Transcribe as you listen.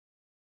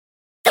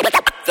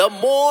The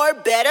More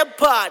Better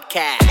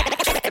Podcast.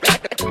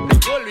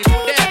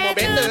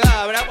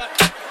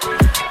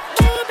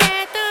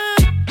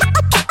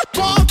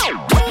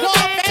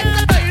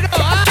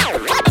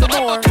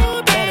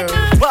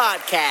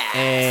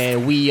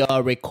 And we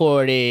are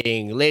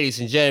recording. Ladies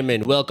and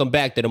gentlemen, welcome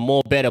back to the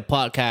More Better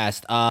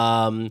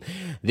Podcast.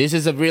 This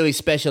is a really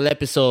special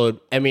episode.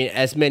 I mean,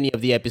 as many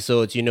of the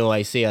episodes, you know,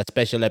 I say are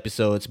special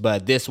episodes,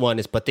 but this one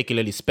is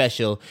particularly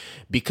special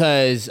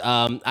because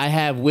I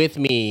have with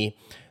me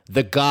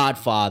the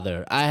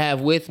Godfather. I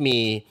have with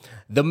me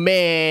the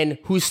man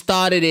who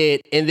started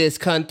it in this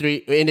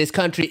country.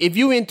 If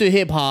you're into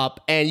hip hop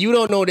and you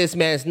don't know this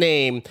man's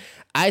name,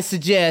 I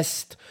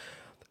suggest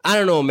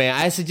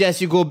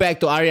you go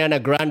back to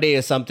Ariana Grande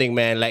or something,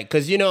 man. Like,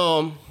 cause you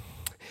know,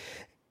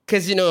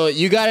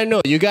 you gotta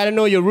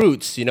know your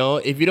roots. You know,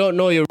 if you don't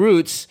know your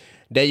roots,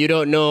 then you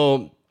don't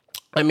know.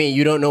 I mean,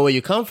 you don't know where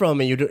you come from,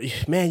 and you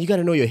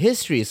gotta know your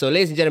history. So,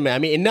 ladies and gentlemen, I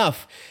mean,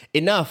 enough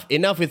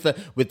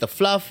with the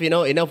fluff. You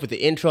know, enough with the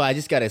intro. I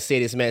just gotta say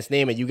this man's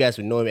name, and you guys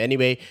would know him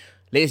anyway.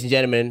 Ladies and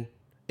gentlemen,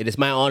 it is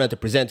my honor to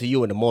present to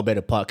you in the More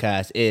Better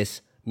Podcast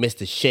is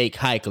Mr. Sheikh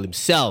Haikel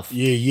himself.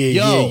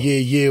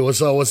 Yeah.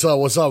 What's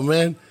up,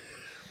 man?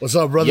 What's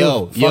up, brother?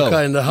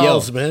 Fucker in the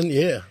house, man.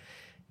 Yeah.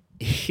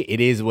 It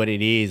is what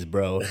it is,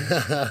 bro.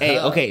 Hey,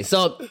 okay,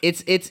 so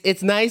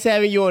it's nice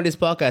having you on this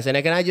podcast, and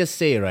can I just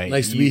say, right?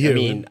 Nice to be here. I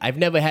mean, man. I've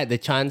never had the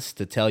chance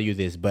to tell you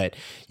this, but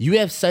you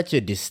have such a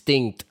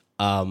distinct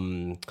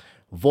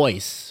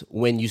voice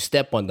when you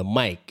step on the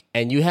mic,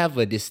 and you have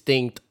a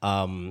distinct,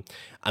 a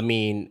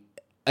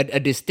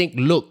distinct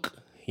look,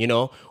 you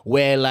know,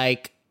 where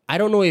like, I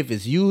don't know if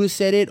it's you who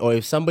said it or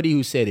if somebody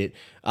who said it,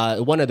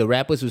 one of the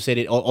rappers who said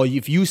it, or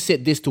if you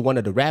said this to one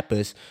of the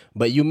rappers,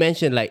 but you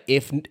mentioned like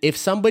if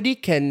somebody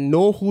can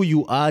know who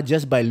you are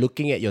just by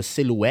looking at your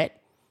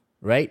silhouette,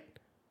 right?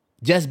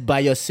 Just by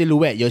your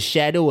silhouette, your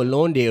shadow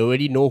alone, they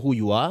already know who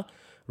you are,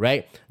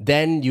 right?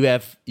 Then you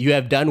have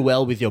done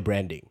well with your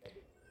branding,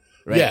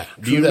 right? Yeah.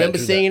 Do you remember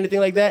saying anything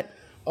like that?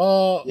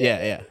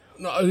 Yeah.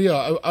 No,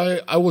 yeah.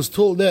 I was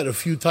told that a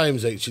few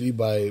times actually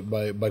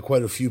by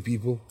quite a few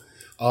people.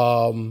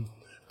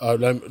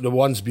 The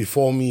ones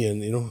before me,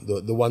 and you know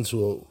the ones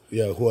who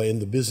are in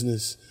the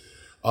business.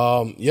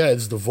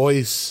 It's the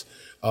voice,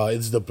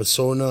 it's the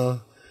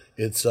persona,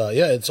 it's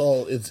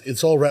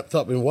all wrapped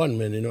up in one,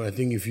 man. You know, I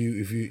think if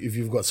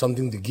you've got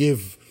something to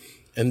give,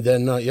 and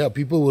then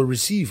people will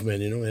receive, man.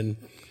 You know, and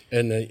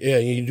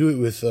you do it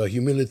with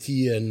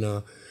humility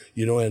and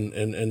you know and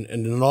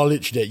the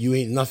knowledge that you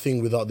ain't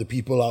nothing without the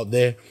people out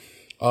there.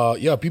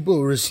 People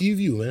will receive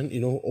you, man. You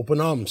know, open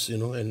arms. You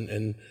know,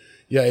 and.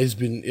 Yeah, it's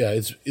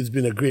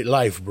been a great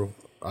life, bro.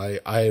 I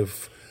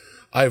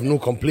have no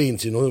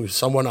complaints. You know, if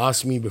someone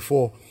asked me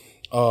before,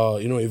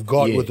 if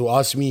God were to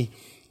ask me,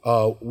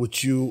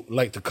 would you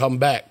like to come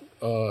back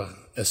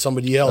as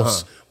somebody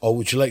else, or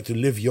would you like to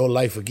live your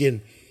life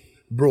again,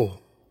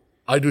 bro?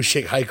 I do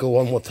Sheikh Haikel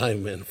one more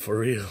time, man, for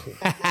real.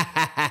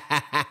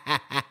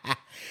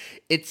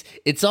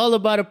 It's all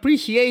about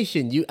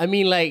appreciation.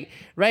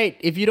 Right?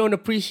 If you don't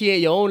appreciate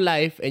your own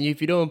life, and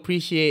if you don't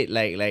appreciate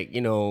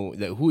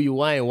who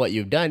you are and what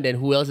you've done, then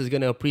who else is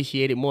gonna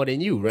appreciate it more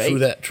than you, right?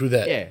 True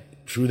that. Yeah.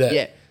 True that.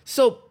 Yeah.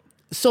 So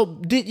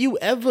did you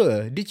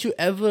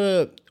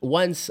ever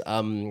once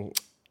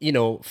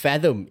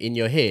fathom in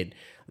your head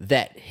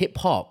that hip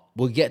hop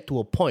will get to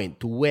a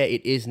point to where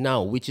it is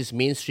now, which is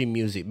mainstream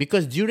music?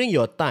 Because during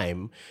your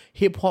time,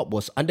 hip hop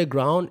was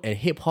underground and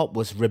hip hop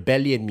was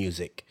rebellion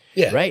music.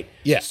 Yeah. Right?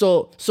 Yeah.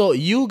 So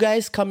you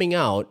guys coming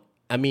out,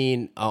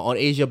 on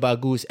Asia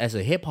Bagus as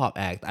a hip hop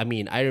act,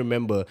 I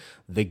remember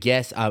the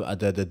guests,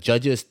 the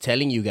judges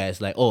telling you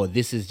guys like, oh,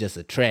 this is just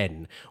a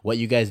trend. What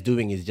you guys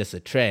doing is just a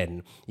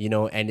trend, you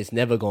know, and it's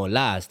never gonna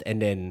last.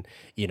 And then,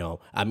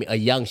 a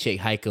young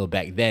Sheikh Haikel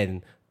back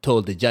then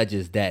told the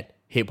judges that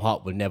hip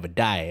hop will never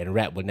die and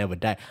rap will never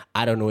die.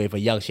 I don't know if a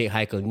young Sheikh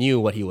Haikel knew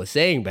what he was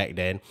saying back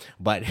then,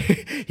 but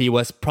he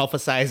was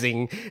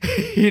prophesizing,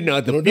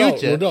 the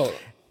future. No doubt.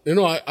 You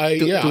know,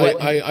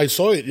 I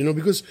saw it, you know,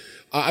 because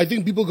I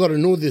think people got to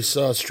know this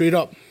straight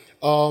up.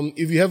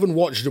 If you haven't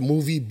watched the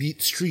movie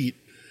Beat Street,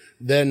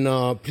 then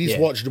please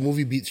watch the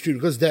movie Beat Street,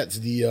 because that's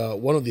the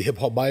one of the hip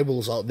hop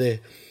Bibles out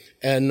there,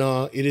 and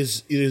it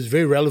is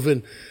very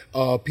relevant.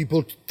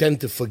 People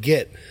tend to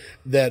forget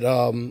that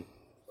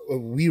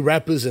we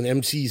rappers and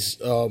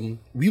MCs,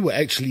 we were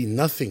actually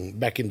nothing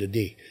back in the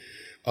day.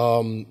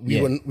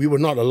 We were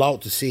not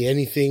allowed to say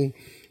anything.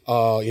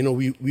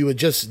 We were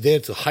just there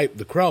to hype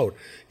the crowd.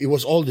 It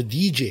was all the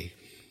DJ.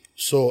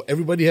 So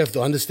everybody have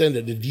to understand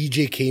that the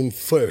DJ came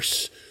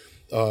first.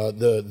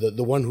 The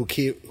one who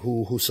came,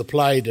 who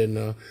supplied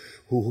and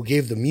who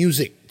gave the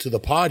music to the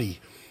party.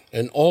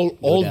 And all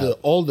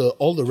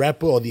the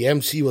rapper or the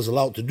MC was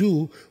allowed to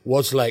do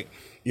was like,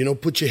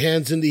 put your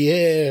hands in the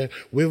air,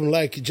 wave them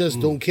like you just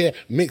don't care,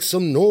 make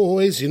some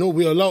noise.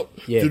 We're allowed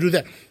to do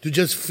that, to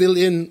just fill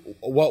in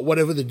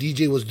whatever the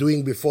DJ was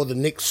doing before the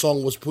next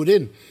song was put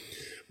in.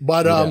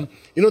 But,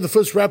 the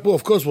first rapper,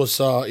 of course, was,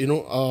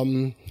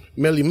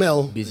 Melly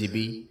Mel. Busy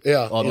Bee.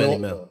 Yeah. Or Melly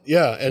Mel.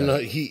 Yeah,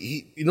 and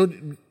he,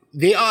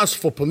 they asked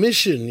for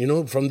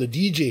permission, from the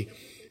DJ.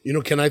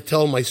 Can I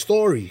tell my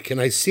story? Can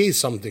I say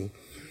something?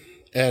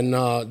 And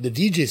the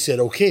DJ said,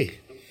 okay.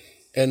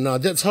 And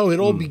that's how it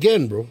all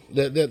began, bro.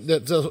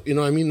 That's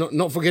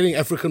not forgetting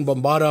African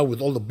Bambaataa with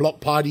all the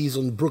block parties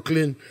in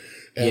Brooklyn.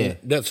 And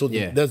that's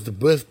the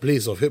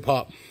birthplace of hip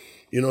hop.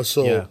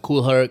 So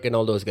Kool Herc and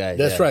all those guys.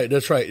 That's right.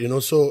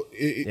 So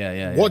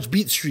watch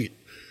Beat Street,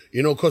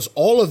 because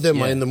all of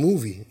them are in the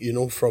movie.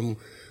 From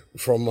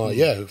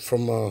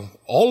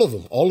all of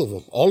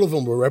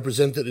them were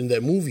represented in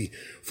that movie.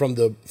 From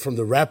the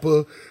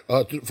rapper,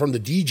 from the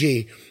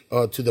DJ,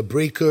 to the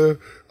breaker,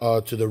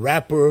 to the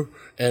rapper,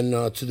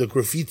 and to the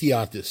graffiti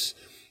artist.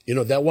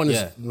 That one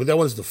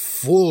is the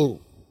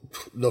full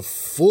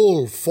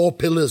 4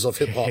 pillars of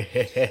hip hop.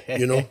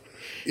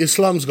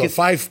 Islam's got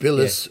 5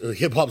 pillars.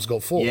 Hip hop's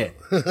got 4. Yeah.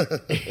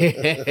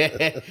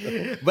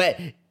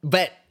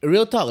 but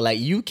real talk, like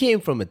you came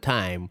from a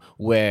time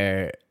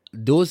where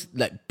those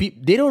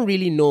they don't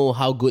really know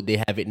how good they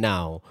have it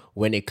now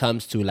when it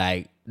comes to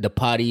like the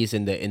parties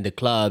and the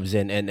clubs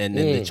and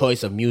the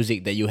choice of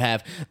music that you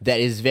have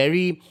that is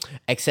very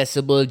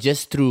accessible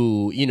just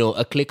through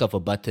a click of a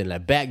button.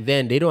 Like back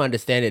then they don't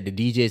understand that the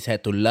DJs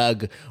had to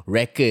lug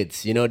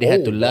records. They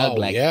had to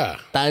lug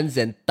tons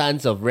and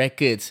tons of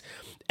records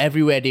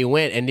everywhere they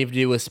went, and if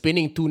they were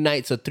spinning 2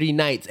 nights or 3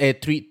 nights,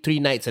 three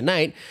nights a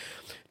night,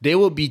 they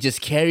would be just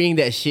carrying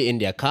that shit in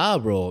their car,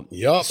 bro.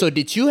 Yup. So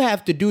did you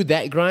have to do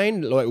that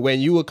grind like when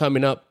you were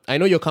coming up? I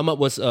know your come up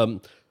was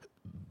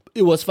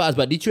it was fast,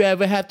 but did you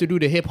ever have to do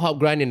the hip hop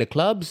grind in the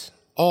clubs?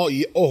 Oh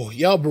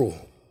yeah, bro.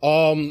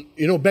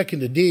 Back in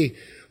the day,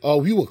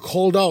 we were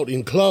called out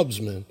in clubs,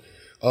 man.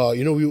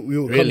 We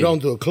would come down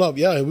to a club,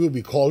 and we would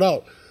be called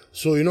out.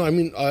 So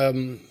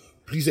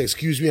please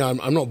excuse me,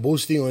 I'm not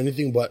boasting or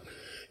anything, but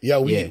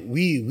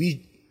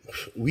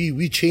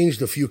we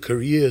changed a few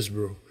careers,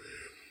 bro.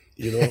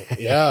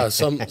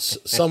 Some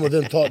of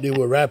them thought they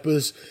were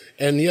rappers,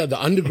 and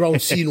the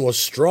underground scene was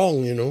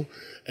strong,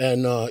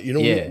 and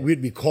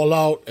we'd be called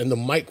out, and the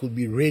mic would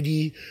be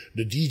ready,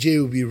 the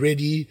DJ would be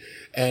ready,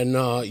 and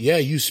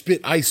you spit,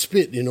 I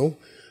spit, and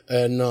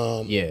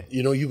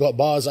you got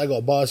bars, I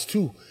got bars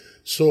too.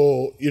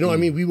 So we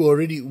were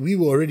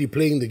already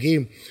playing the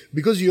game,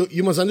 because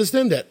you must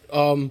understand that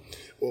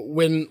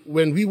when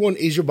we won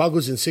Asia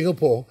Bagos in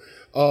Singapore,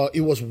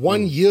 it was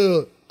 1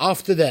 year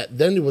after that.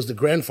 Then it was the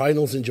grand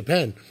finals in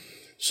Japan.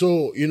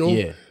 So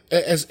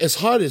as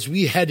hard as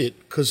we had it,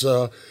 because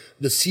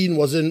the scene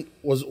wasn't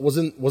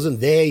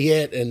there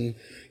yet, and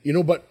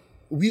but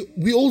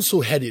we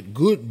also had it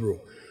good, bro.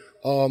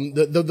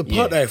 The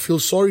part I feel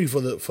sorry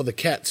for the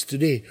cats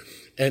today,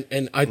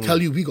 and I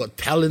tell you, we got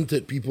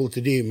talented people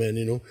today, man.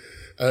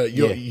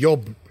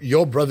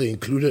 Your brother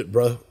included,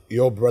 bro.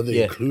 Your brother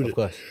included. Of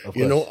course.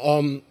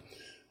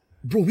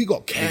 Bro, we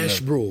got cash,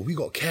 bro. We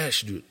got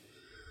cash, dude.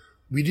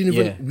 We didn't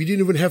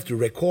even have to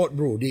record,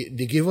 bro.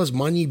 They gave us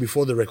money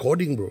before the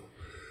recording, bro.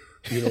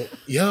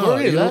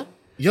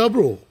 Yeah,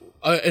 bro.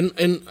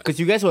 And because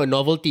you guys were a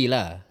novelty,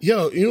 lah.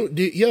 Yeah,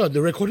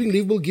 the recording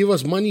label gave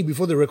us money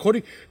before the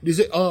recording. They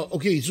said,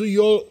 okay, so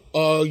you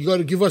got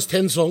to give us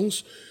 10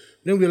 songs.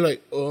 Then we're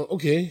like,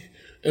 okay.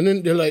 And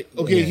then they're like,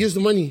 okay, here's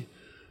the money.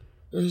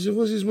 And I said,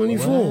 what's this money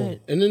for?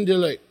 And then they're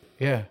like,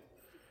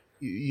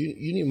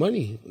 you need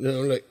money. And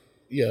I'm like,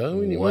 yeah,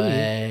 we need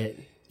money.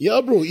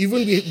 Yeah, bro.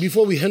 Even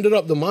before we handed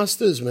up the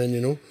masters,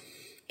 man,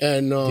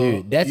 And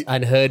dude, that's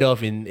unheard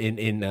of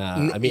in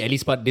I mean, at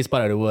least this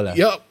part of the world.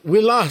 Yeah,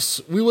 we're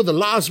last. We were the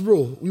last,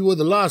 bro. We were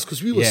the last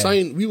because we were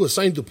signed. We were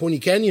signed to Pony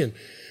Canyon,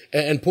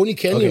 and Pony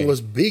Canyon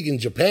was big in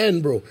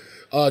Japan, bro.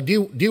 They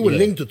were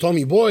linked to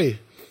Tommy Boy,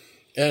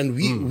 and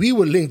we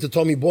were linked to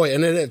Tommy Boy.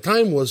 And at that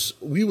time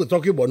we were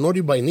talking about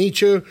Naughty by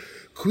Nature,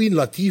 Queen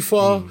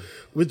Latifah.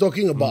 We're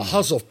talking about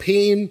House of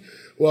Pain.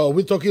 Well,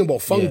 we're talking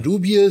about Funk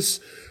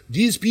Dubious.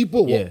 These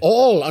people were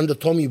all under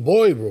Tommy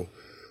Boy, bro.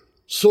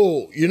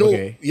 So,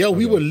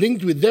 we were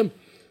linked with them.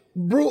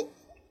 Bro,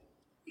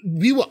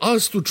 we were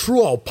asked to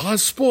throw our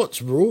passports,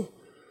 bro.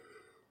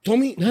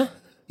 Tommy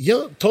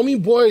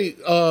Boy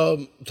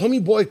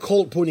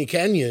called Pony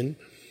Canyon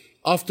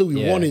after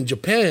we won in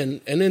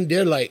Japan, and then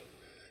they're like,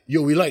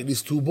 yo, we like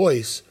these 2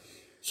 boys.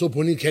 So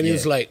Pony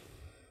Canyon's like,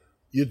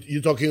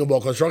 you talking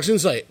about construction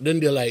site? Then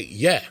they're like,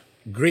 yeah,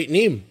 great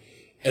name.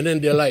 And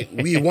then they're like,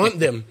 we want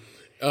them.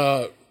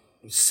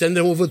 Send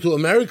them over to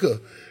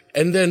America.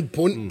 And then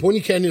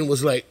Pony Canyon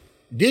was like,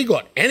 they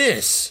got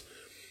NS.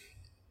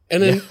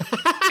 And then,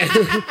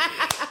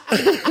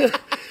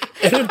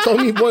 and then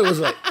Tommy Boy was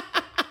like,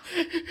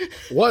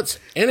 what's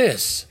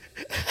NS?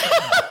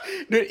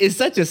 Dude, it's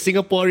such a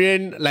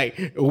Singaporean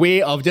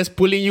way of just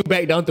pulling you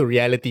back down to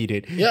reality,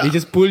 dude. Yeah. They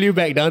just pull you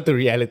back down to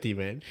reality,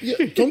 man.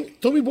 Yeah,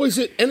 Tommy Boy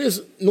said,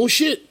 NS, no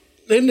shit.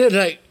 Then they're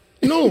like,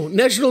 no,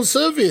 national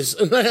service.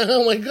 And I'm like,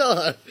 oh my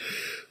God.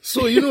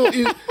 So,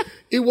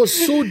 it was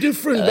so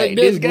different back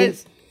then.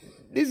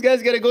 These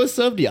guys gotta go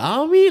serve the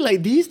army.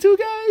 Like these 2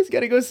 guys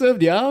gotta go serve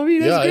the army.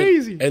 That's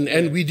crazy.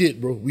 And we did,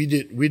 bro. We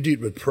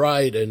did with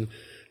pride. And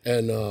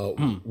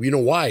and we know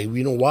why.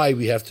 We know why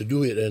we have to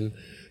do it, and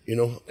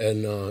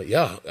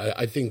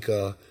I think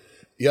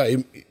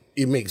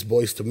it makes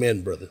boys to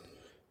men, brother.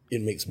 It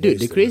makes boys.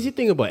 Dude, the crazy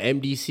thing about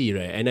MDC,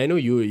 right? And I know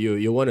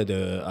you're one of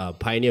the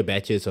pioneer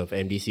batches of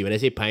MDC. When I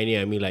say pioneer,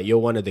 I mean like you're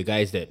one of the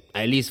guys that,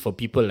 at least for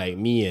people like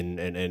me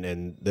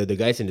and the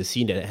guys in the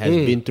scene that has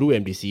been through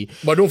MDC.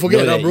 But don't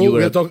forget, bro,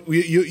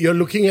 you're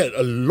looking at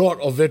a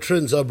lot of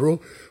veterans, bro.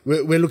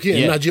 We're looking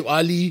at Najib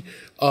Ali,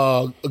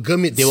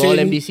 Gurmit Singh. They were all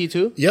MDC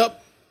too?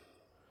 Yep.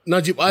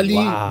 Najib Ali,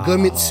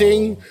 Gurmit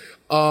Singh,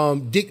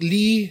 Dick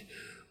Lee.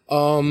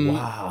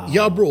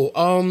 Yeah, bro.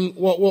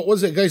 What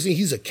was that guy's name?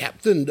 He's a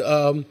captain.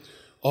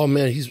 Oh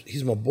man,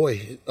 he's my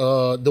boy.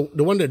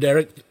 The one that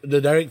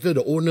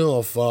the owner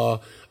of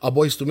Our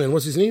Boys to Men.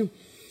 What's his name?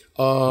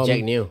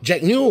 Jack Neal.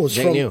 Jack Neal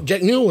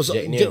was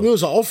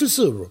an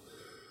officer, bro.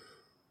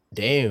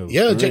 Damn.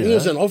 Yeah, Jack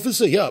Neal's an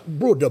officer. Yeah,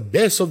 bro. The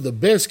best of the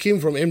best came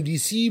from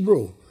MDC,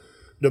 bro.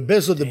 The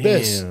best of the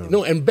best.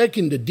 And back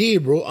in the day,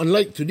 bro,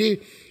 unlike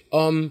today,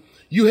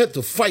 you had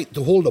to fight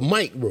to hold a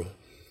mic, bro.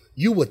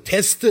 You were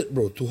tested,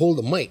 bro, to hold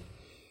the mic.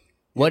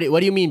 What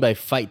do you mean by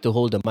fight to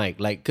hold the mic?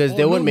 Like, because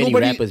there weren't many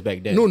rappers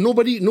back then. No,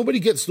 nobody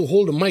gets to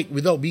hold the mic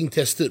without being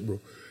tested,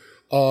 bro.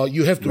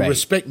 You have to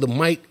respect the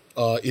mic.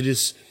 It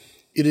is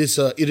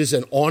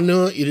an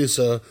honor. It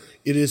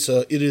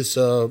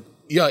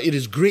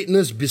is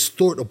greatness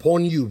bestowed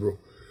upon you, bro.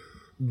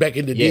 Back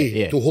in the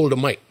day, to hold the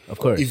mic. Of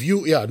course. If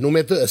you, no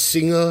matter a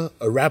singer,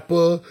 a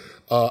rapper,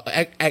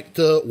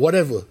 actor,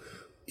 whatever,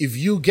 if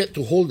you get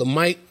to hold the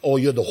mic or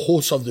you're the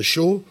host of the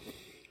show,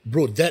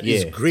 bro, that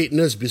is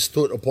greatness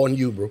bestowed upon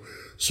you, bro.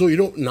 So,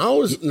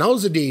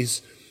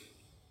 nowadays,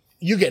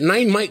 you get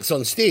 9 mics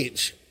on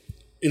stage.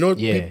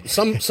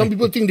 Some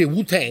people think they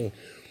Wu-Tang.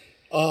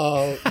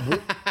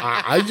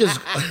 I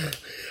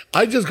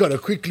just gotta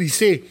quickly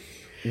say,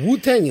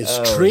 Wu-Tang is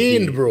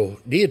trained, bro.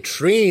 They're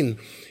trained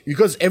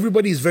because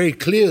everybody is very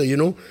clear,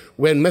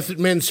 When Method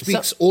Man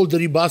speaks, old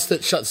dirty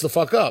bastard shuts the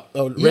fuck up.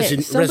 Rest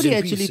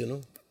in peace,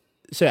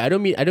 Sorry, I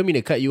don't mean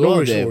to cut you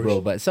off there,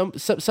 bro. But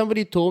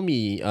somebody told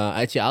me,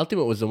 actually,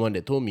 Ultimate was the one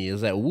that told me. It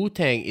was like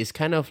Wu-Tang is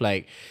kind of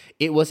like,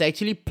 it was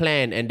actually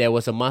planned, and there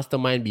was a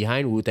mastermind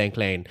behind Wu-Tang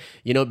Clan.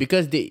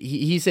 Because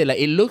he said like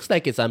it looks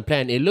like it's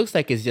unplanned. It looks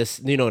like it's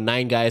just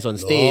 9 guys on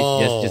stage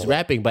just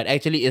rapping, but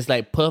actually it's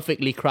like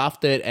perfectly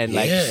crafted and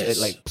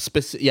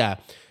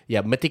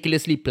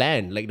meticulously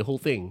planned, like the whole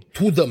thing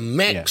to the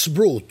max,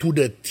 bro, to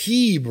the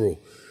T, bro.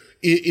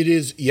 It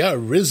is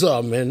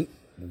RZA, man.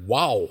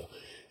 Wow.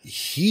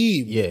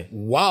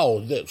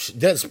 Wow, that's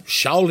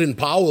Shaolin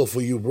power for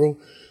you, bro.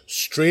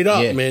 Straight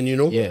up, man.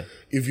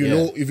 If you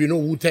know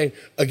Wu-Tang.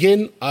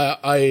 Again,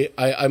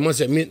 I must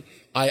admit,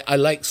 I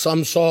like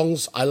some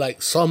songs. I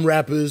like some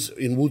rappers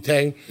in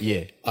Wu-Tang.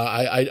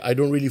 I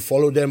don't really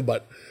follow them,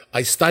 but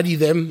I study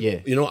them.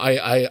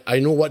 I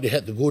know what they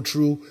had to go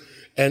through,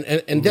 and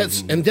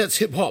that's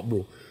hip hop,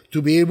 bro.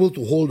 To be able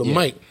to hold a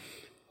mic.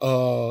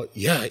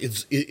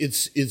 It's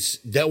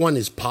that one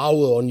is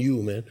power on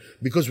you, man.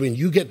 Because when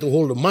you get to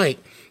hold a mic,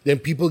 then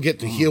people get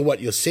to hear what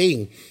you're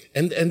saying,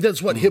 and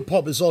that's what hip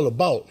hop is all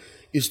about: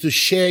 is to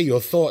share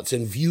your thoughts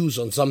and views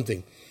on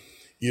something,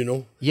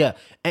 Yeah,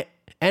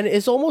 and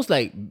it's almost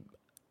like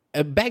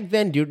back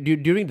then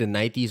during the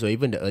 90s or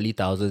even the early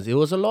 2000s, it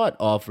was a lot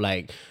of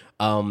like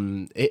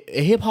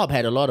hip hop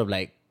had a lot of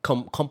like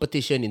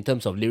competition in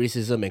terms of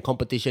lyricism and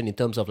competition in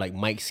terms of like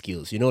mic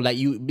skills. Like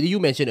you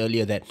mentioned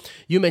earlier that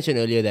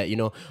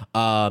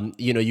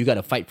you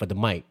gotta fight for the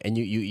mic, and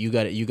you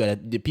gotta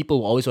the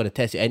people always want to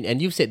test you,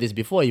 and you've said this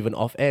before, even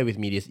off air with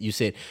me. You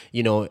said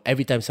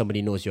every time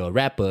somebody knows you're a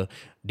rapper,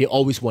 they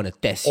always want to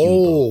test you, bro.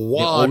 Wow,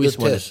 they always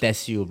want to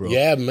test you, bro.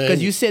 Yeah, man.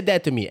 Because you said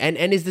that to me, and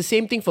it's the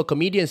same thing for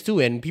comedians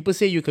too. And people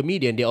say you're a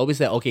comedian, they always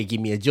like, okay,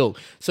 give me a joke.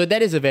 So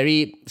that is a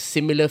very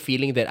similar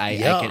feeling that I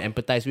can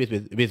empathize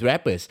with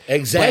rappers.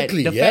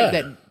 Exactly. But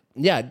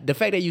the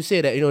fact that you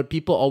say that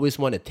people always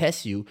want to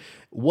test you.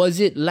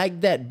 Was it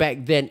like that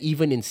back then,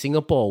 even in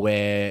Singapore,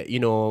 where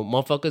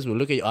motherfuckers will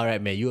look at you? All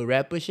right, man, you a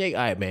rapper, Sheikh?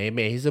 All right, man,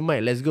 here's a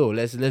mic. Let's go.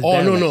 Let's.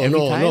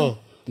 No.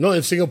 Not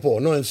in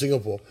Singapore.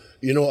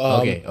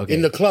 Okay.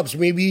 In the clubs,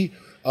 maybe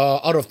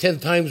out of 10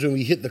 times when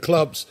we hit the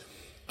clubs,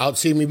 I'd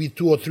say maybe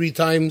 2 or 3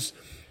 times,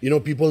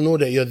 people know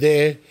that you're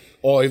there.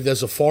 Or if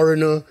there's a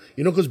foreigner,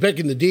 because back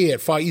in the day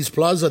at Far East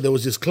Plaza, there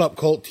was this club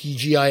called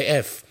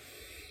TGIF.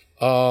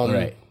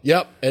 Right.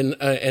 Yep. And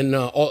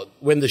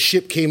when the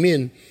ship came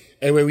in,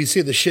 and when we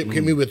say the ship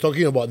came in, we're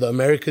talking about the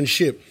American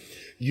ship.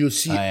 You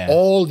see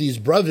all these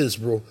brothers,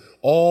 bro.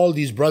 All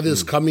these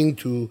brothers coming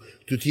to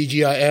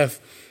TGIF.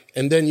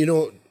 And then,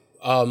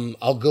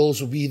 our girls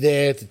will be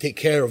there to take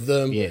care of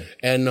them. Yeah.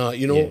 And,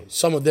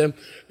 some of them,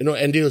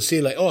 and they'll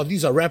say like, oh,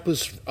 these are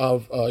rappers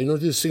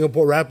these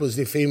Singapore rappers,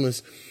 they're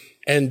famous.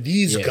 And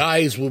these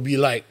guys will be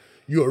like,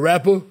 you a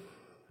rapper?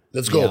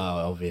 Let's go. Yeah,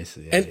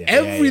 obviously. And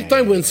every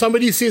time when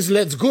somebody says,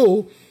 let's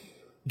go,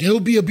 there'll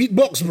be a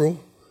beatbox, bro.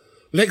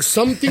 Like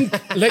something,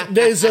 like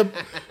there's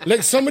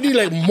like somebody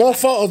like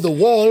morph out of the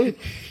wall,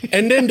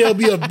 and then there'll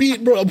be a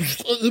beat, bro.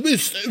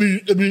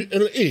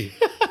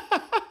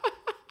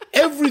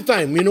 every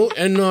time,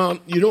 and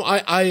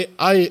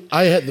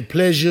I had the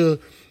pleasure,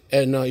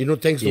 and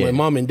thanks to my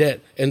mom and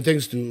dad, and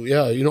thanks to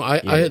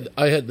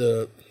I had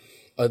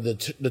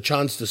the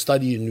chance to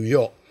study in New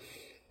York,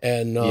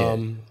 and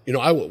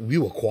we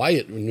were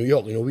quiet in New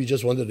York. We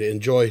just wanted to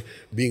enjoy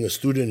being a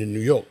student in New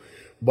York.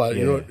 But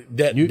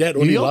that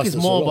only New York lasted is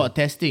more so long. about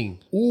testing.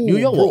 Ooh, New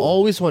York bro. will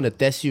always want to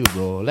test you,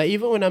 bro. Like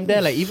even when I'm there,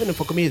 like even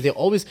for comedians, they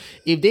always,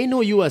 if they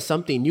know you are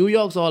something, New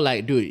York's all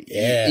like, dude,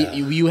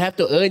 you have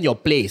to earn your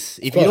place.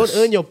 If you don't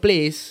earn your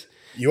place,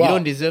 you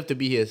don't deserve to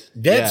be here.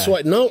 That's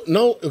why now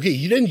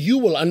okay, then you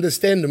will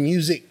understand the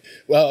music.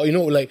 Well,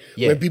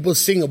 when people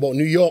sing about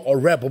New York or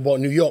rap about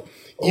New York.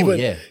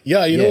 Even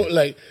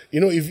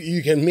if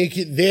you can make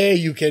it there,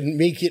 you can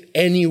make it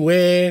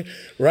anywhere,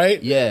 right?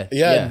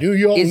 New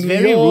York, it's New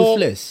very York.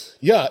 ruthless.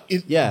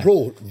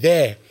 Bro,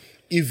 there.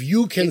 If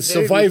you can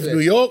survive New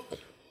York,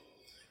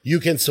 you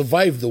can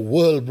survive the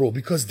world, bro.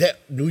 Because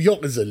New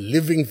York is a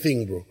living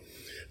thing, bro.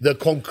 The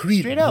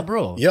concrete, Straight up,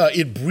 bro. Yeah,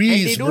 it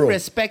breathes, and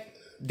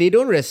they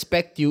don't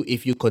respect you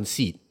if you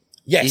concede.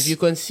 Yes. If you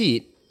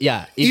concede,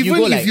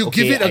 Even if you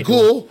give it a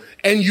go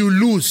and you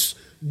lose,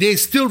 they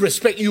still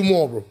respect you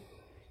more, bro.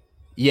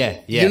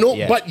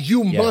 But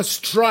you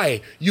must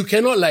try. You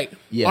cannot all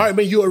right,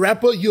 man, you're a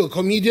rapper, you're a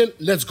comedian,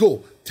 let's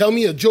go. Tell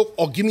me a joke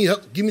or give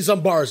me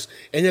some bars.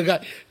 And you're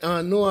like,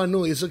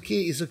 no, it's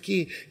okay.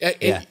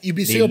 And you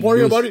be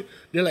Singaporean about it,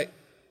 they're like,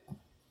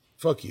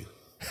 fuck you.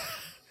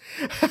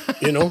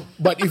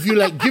 But if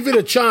you give it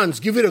a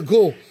chance, give it a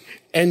go,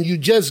 and you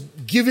just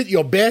give it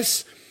your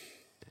best,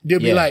 they'll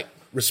be like,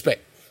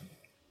 respect.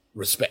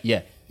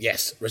 Yeah.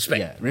 Yes, respect.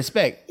 Yeah,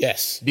 respect.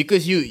 Yes.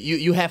 Because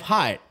you have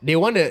heart. They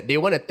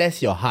wanna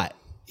test your heart.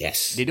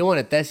 Yes. They don't want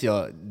to test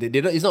your.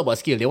 It's not about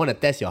skill. They want to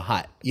test your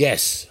heart.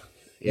 Yes.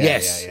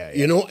 Yes.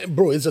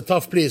 Bro, it's a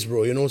tough place,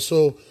 bro.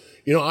 So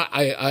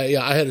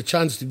I had a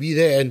chance to be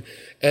there,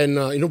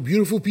 and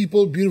beautiful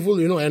people,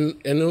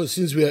 and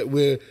since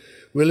we're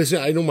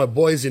listening, I know my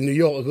boys in New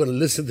York are going to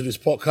listen to this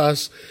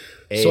podcast.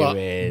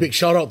 Hey, big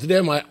shout out to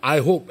them. I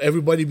hope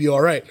everybody be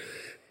all right.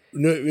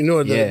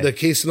 The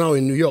case now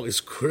in New York is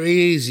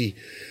crazy.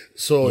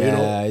 So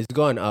it's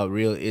gone out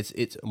real.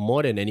 It's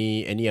more than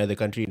any other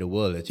country in the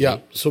world. Actually. Yeah.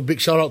 So big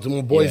shout out to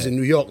my boys in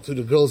New York, to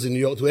the girls in New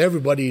York, to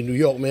everybody in New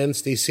York, man.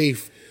 Stay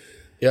safe.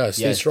 Yeah,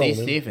 stay strong.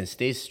 Stay safe and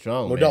stay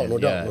strong. No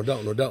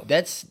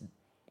doubt.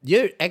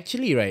 You're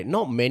actually right.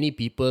 Not many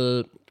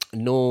people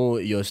know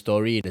your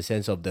story in the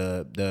sense of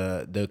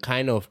the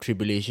kind of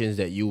tribulations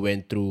that you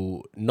went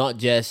through, not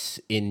just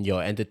in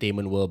your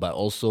entertainment world, but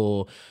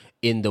also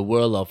in the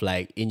world of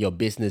in your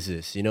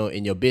businesses,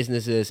 in your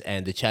businesses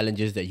and the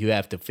challenges that you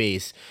have to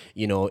face,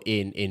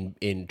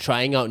 in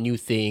trying out new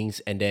things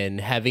and then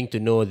having to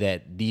know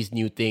that these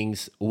new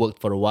things worked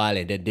for a while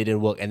and then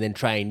didn't work, and then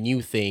trying new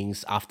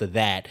things after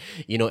that,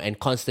 and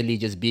constantly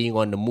just being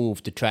on the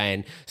move to try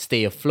and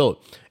stay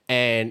afloat.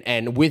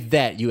 And with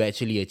that, you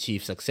actually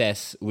achieve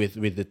success with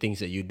the things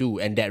that you do.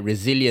 And that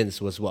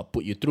resilience was what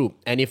put you through.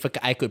 And if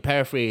I could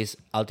paraphrase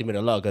Ultimate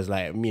a lot, because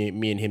me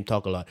and him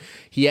talk a lot,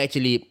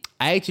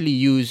 I actually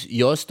use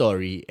your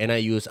story and I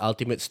use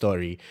Ultimate's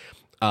story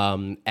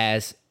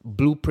as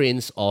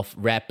blueprints of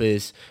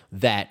rappers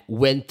that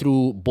went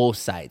through both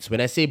sides. When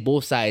I say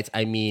both sides,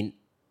 I mean,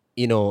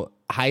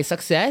 high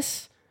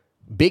success,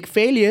 big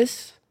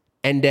failures,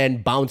 and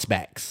then bounce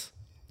backs.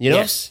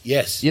 Yes.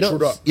 True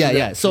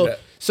that.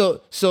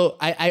 So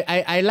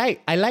I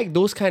like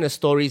those kind of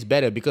stories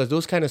better, because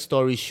those kind of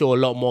stories show a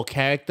lot more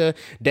character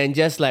than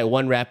just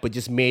one rapper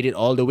just made it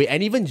all the way.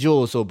 And even Joe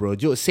also, bro.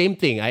 Joe, same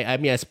thing.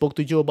 I spoke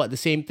to Joe about the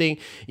same thing.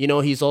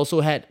 He's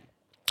also had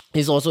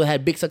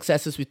big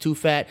successes with Too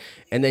Fat,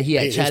 and then he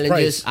had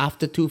challenges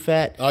after Too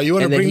Fat. You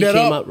want to bring that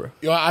up?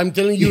 I'm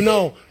telling you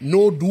now,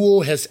 no duo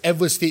has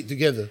ever stayed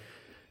together.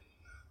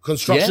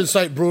 Construction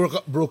site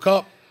broke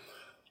up.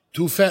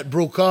 Too Fat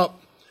broke up.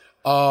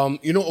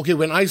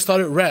 When I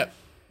started rap,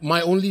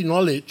 my only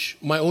knowledge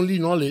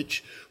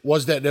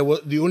was that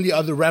the only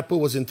other rapper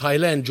was in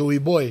Thailand, Joey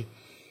Boy.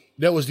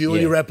 That was the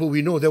only rapper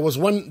we know. There was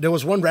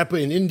one rapper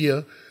in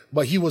India,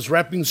 but he was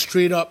rapping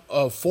straight up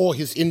for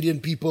his Indian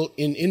people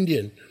in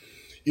Indian.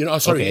 In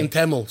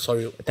Tamil.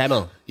 Sorry.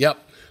 Tamil. Yep.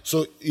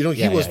 So,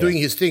 he was doing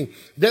his thing.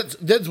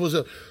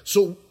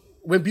 So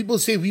when people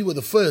say we were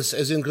the first,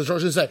 as in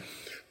construction site,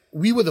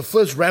 we were the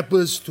first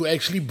rappers to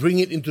actually bring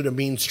it into the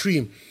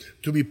mainstream,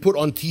 to be put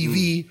on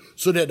TV,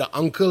 so that the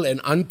uncle and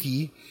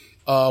auntie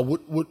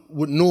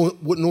would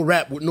know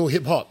rap, would know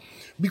hip hop.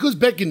 Because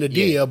back in the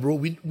day, bro,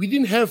 we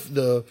didn't have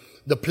the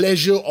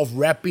pleasure of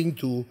rapping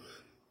to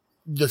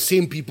the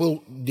same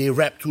people they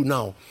rap to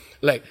now.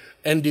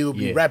 And they will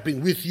be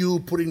rapping with you,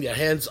 putting their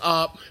hands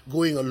up,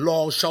 going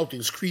along,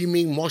 shouting,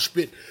 screaming, mosh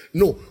pit.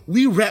 No,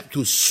 we rap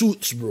to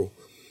suits, bro.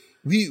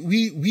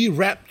 We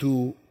rap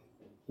to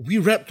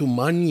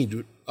money,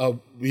 dude.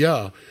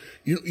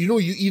 You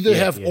either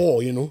have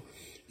or,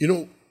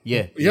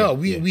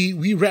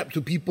 we rap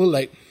to people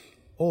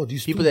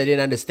these people that didn't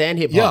understand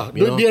hip hop.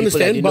 They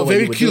understand, but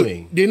very cute.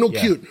 Doing. They know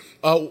cute.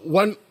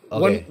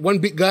 One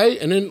big guy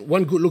and then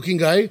one good looking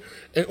guy,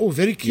 and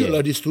very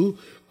cute these two.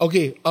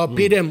 Okay,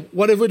 pay them.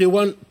 Whatever they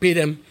want, pay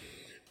them.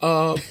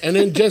 And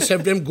then just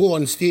have them go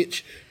on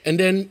stage. And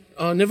then,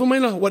 never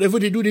mind lah. Whatever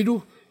they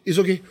do. It's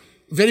okay.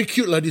 Very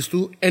cute lah, these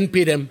two. And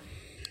pay them.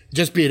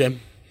 Just pay them.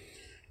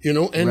 You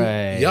know, and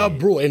yeah,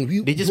 bro. And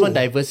they just want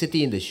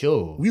diversity in the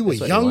show. We were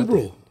young,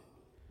 bro.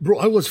 Bro,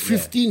 I was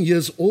 15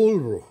 years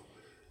old, bro.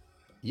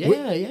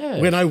 Yeah.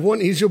 When I won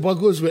Asia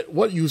Bagus,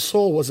 what you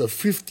saw was a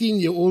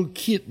 15-year-old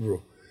kid,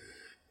 bro.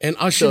 And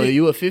Ashik, so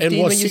you were 15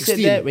 when you 16.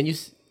 Said that? When you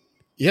said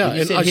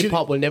Ashik,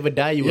 hip-hop will never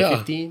die, you were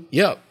 15?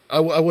 Yeah, I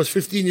was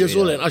 15 years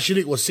old and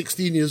Ashik was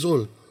 16 years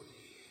old.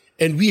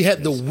 And we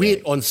had the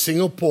weight on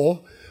Singapore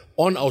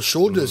on our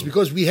shoulders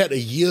because we had a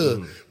year.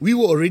 We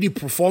were already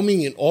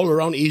performing in all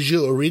around Asia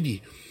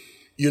already.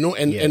 You know,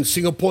 and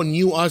Singapore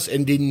knew us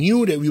and they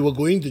knew that we were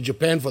going to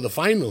Japan for the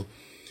final.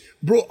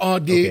 Bro,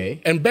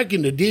 and back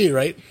in the day,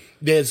 right,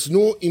 there's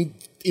no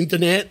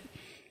internet,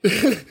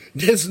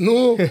 there's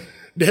no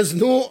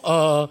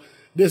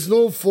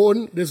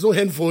phone, there's no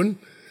handphone.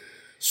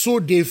 So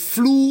they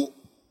flew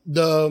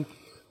the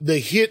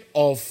hit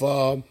of,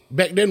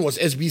 back then was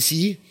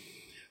SBC.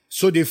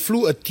 So they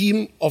flew a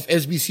team of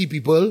SBC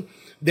people.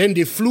 Then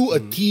they flew a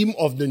team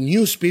of the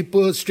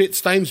newspaper, Straits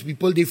Times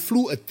people. They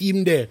flew a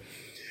team there.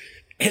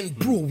 And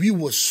bro, we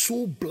were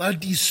so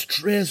bloody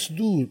stressed,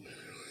 dude.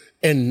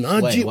 And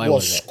Najib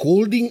was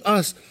scolding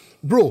us.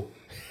 Bro,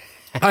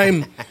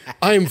 I'm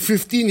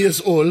 15 years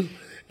old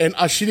and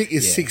Ashik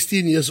is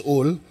 16 years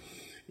old.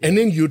 And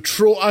then you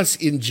throw us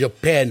in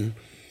Japan.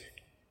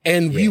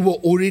 And we were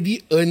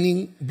already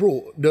earning,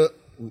 bro,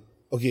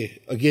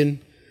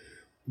 again,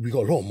 we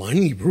got a lot of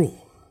money, bro.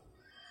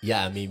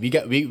 Yeah, I mean, we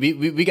got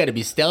to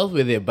be stealth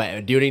with it.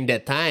 But during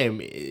that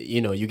time,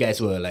 you know, you guys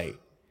were like...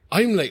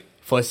 I'm like...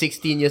 For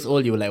 16 years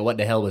old, you were like, what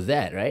the hell was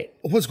that, right?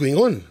 What's going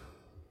on?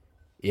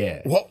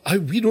 Yeah. Well,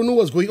 we don't know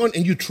what's going on.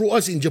 And you throw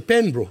us in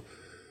Japan, bro.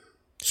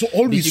 So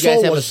all we saw was... Did you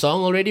guys have a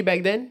song already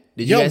back then?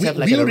 Did you guys have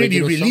like we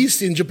already released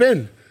song? In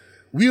Japan.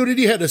 We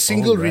already had a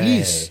single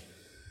release.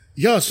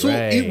 Yeah, so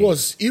it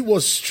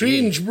was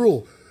strange,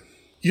 bro.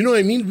 You know what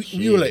I mean?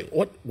 We were like,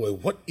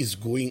 what is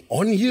going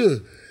on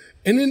here?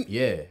 And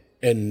then,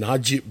 and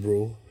Najib,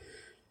 bro,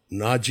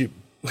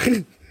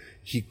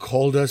 he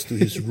called us to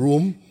his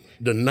room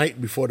the night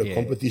before the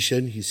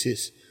competition. He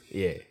says,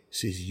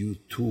 you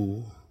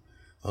two,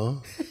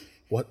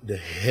 what the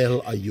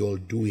hell are you all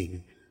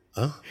doing?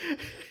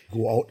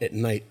 Go out at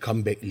night,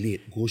 come back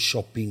late, go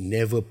shopping,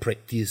 never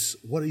practice.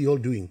 What are you all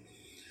doing?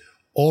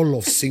 All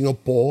of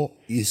Singapore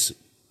is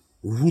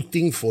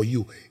rooting for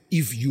you.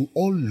 If you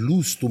all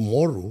lose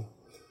tomorrow,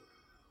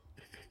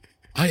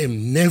 I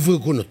am never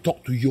going to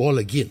talk to you all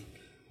again.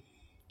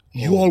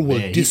 You all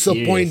will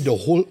disappoint the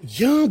whole...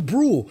 Yeah,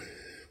 bro.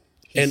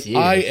 And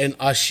I and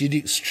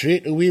Ashik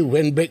straight away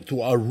went back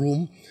to our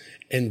room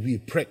and we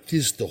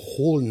practiced the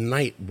whole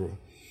night, bro.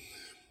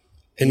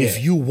 And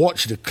if you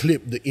watch the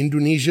clip, the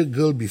Indonesia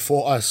girl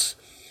before us,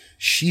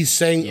 she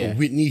sang a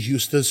Whitney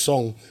Houston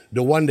song,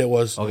 the one that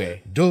was,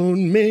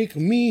 Don't make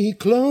me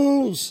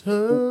close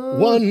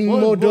one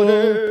more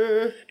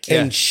door.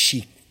 And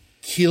she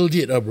killed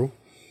it, bro.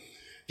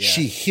 Yeah.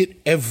 She hit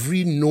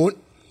every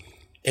note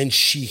and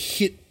she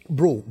hit,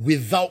 bro,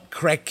 without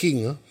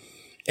cracking.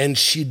 And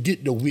she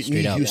did the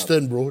Whitney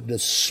Houston, bro, the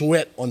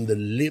sweat on the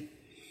lip,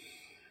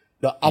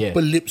 the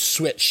upper lip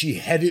sweat. She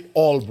had it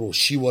all, bro.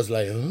 She was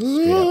like,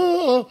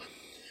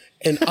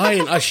 And I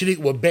and Ashik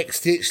were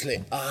backstage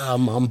like,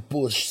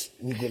 mampus,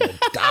 we're gonna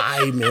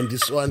die, man.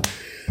 This one,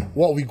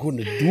 what we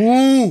gonna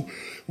do?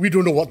 We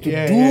don't know what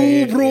to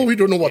do, bro. We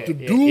don't know what to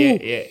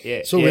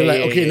do. So we're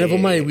like, okay, never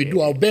mind. We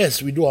do our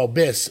best. We do our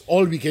best.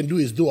 All we can do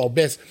is do our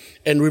best.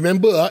 And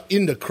remember,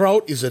 in the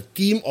crowd is a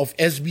team of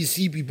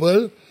SBC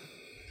people.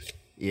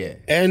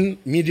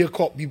 And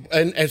MediaCorp people,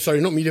 and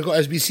sorry, not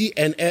MediaCorp, SBC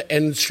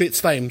and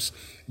Straits Times.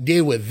 They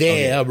were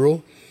there,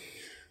 bro.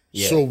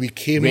 Yeah. So we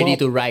came ready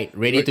to write,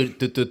 ready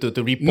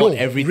to report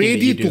everything.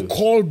 Ready to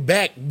call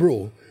back,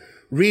 bro.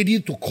 Ready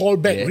to call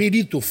back,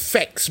 ready to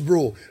fax,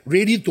 bro.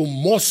 Ready to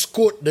Morse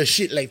code the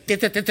shit like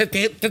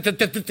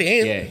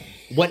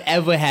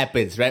whatever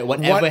happens, right?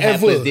 Whatever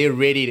happens, they're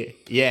ready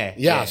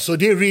to so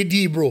they're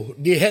ready, bro.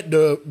 They had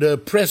the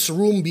press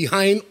room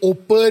behind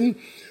open,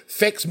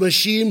 fax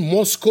machine,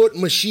 Morse code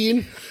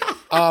machine,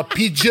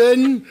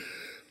 pigeon,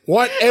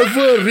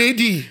 whatever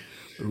ready.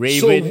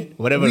 Raven.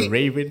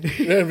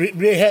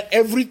 They had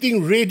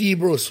everything ready,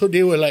 bro. So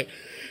they were like,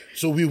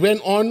 so we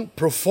went on,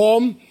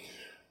 performed.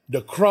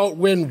 The crowd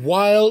went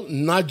wild.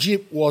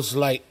 Najib was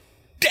like,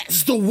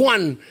 that's the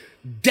one.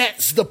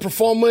 That's the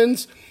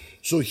performance.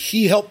 So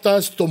he helped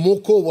us.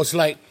 Tomoko was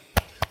like,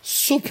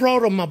 so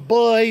proud of my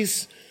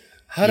boys.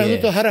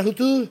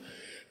 Harahutu.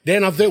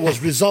 Then after it was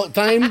result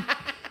time.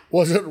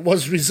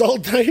 was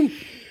result time.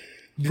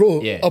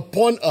 Bro,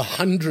 upon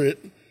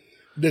 100,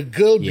 the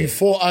girl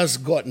before us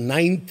got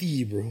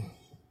 90, bro.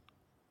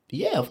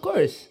 Yeah, of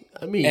course.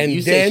 I mean, and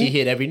you said she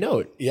hit every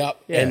note. Yeah.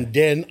 And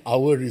then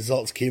our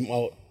results came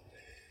out.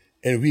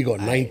 And we got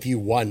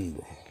 91,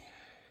 bro.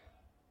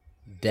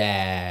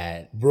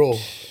 That. Bro,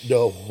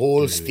 the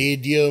whole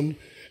stadium.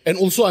 And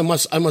also, I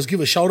must give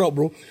a shout out,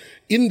 bro.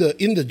 in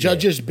the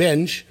judges'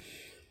 bench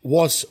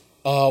was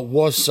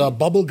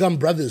Bubblegum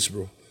Brothers,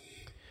 bro.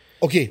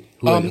 Okay,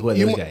 who are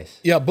those guys?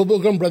 Yeah,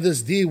 Bubblegum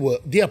Brothers.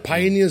 They are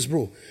pioneers,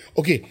 bro.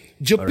 Okay,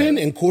 Japan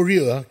and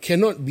Korea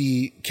cannot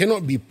be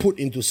put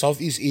into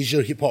Southeast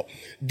Asia hip hop.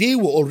 They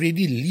were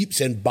already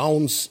leaps and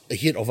bounds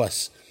ahead of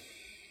us.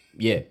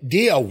 Yeah,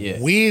 they are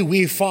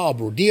way far,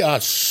 bro. They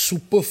are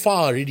super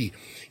far already.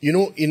 You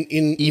know,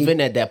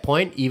 even at that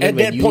point, even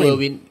when you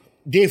were in.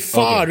 They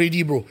far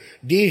already, bro.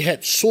 They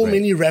had so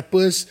many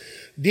rappers.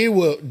 They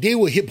were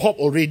hip hop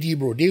already,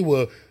 bro. They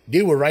were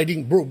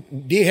riding, bro.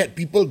 They had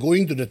people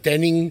going to the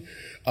tanning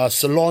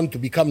salon to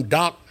become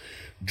dark,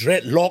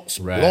 dreadlocks,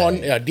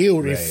 blonde. Yeah, they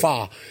were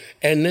far.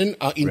 And then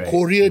in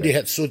Korea, they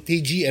had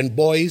Soteji and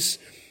Boys.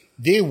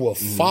 They were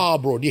far,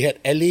 bro. They had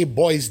LA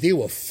Boys. They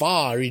were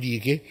far already.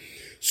 Okay.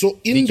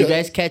 So did you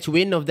guys catch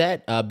wind of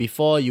that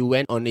before you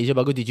went on Asia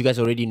Bagus? Did you guys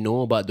already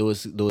know about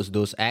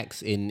those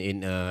acts in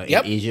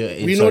Asia?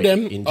 We know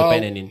them in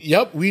Japan and in.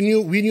 Yep, we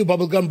knew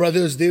Bubblegum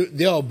Brothers.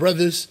 They are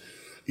brothers,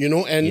 you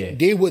know, and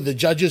they were the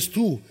judges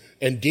too,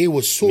 and they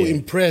were so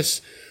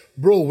impressed,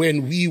 bro.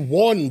 When we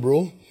won,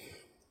 bro,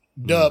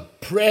 the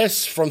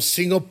press from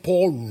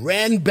Singapore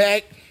ran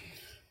back.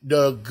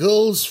 The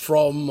girls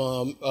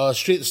from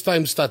Straits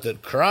Times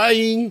started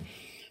crying.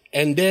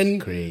 And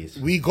then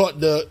we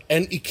got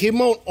and it came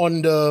out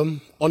on the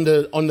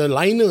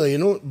liner, you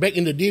know. Back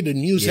in the day, the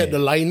news had the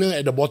liner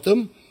at the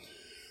bottom.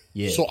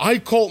 Yeah. So I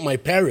called my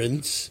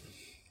parents,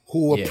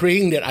 who were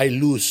praying that I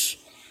lose.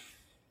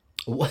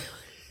 What?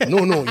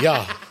 No,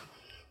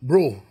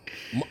 bro.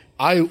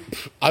 I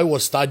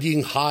was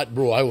studying hard,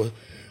 bro. I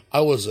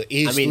was an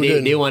A student. I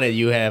mean, they wanted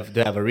you to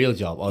have a real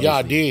job.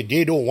 Obviously. Yeah,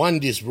 they don't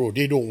want this, bro.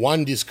 They don't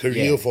want this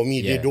career for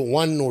me. They don't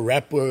want no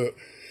rapper.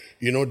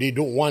 You know, they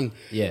don't want.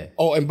 Yeah.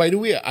 Oh, and by the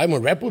way, I'm a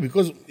rapper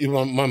because it's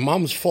my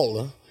mom's fault.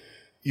 Huh?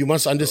 You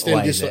must understand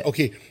Why this.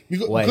 Okay,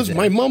 because that?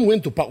 My mom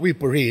went to Parkway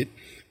Parade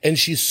and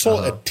she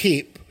saw a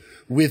tape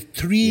with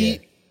three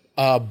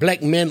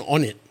black men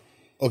on it.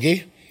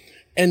 Okay,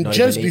 and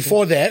just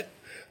before that,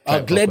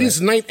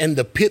 Gladys Knight and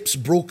the Pips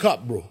broke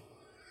up, bro.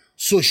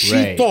 So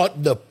she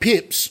thought the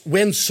Pips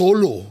went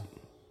solo.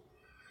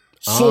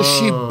 So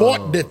she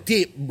bought the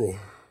tape, bro.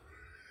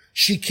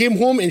 She came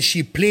home and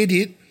she played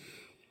it.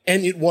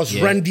 And it was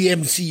Run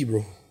DMC,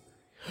 bro.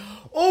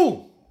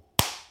 Oh!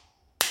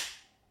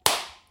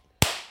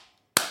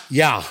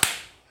 Yeah.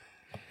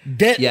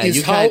 That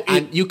is how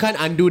you can't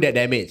undo that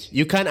damage.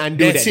 You can't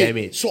undo that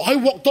damage. So I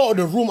walked out of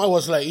the room. I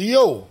was like,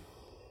 yo.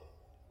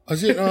 I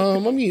said,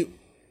 Mommy,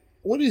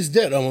 what is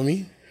that,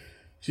 Mommy?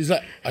 She's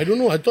like, I don't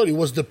know. I thought it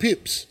was the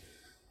Pips.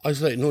 I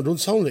was like, no, don't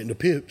sound like the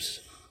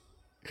Pips.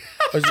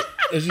 And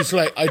she's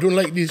like, I don't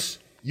like this.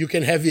 You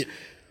can have it.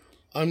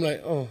 I'm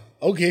like, oh,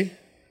 okay.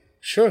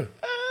 Sure.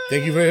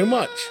 Thank you very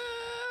much.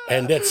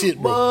 And that's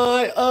it, bro.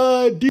 My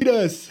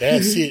Adidas.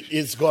 That's it.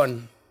 It's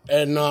gone.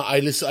 And I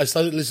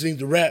started listening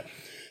to rap.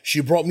 She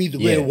brought me to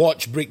go and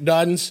watch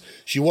breakdance.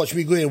 She watched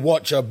me go and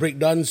watch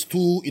breakdance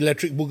 2,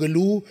 Electric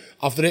Boogaloo.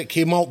 After that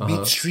came out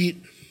Beat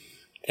Street.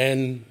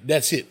 And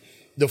that's it.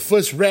 The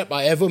first rap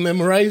I ever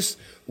memorized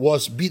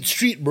was Beat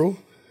Street, bro.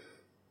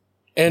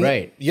 And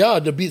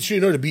the Beat Street,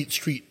 the Beat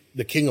Street,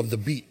 the king of the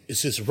beat. It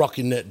says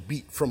rocking that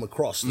beat from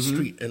across the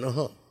street. And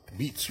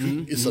Beat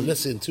Street is a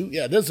lesson too.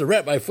 Yeah, that's the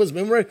rap I first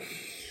memorized.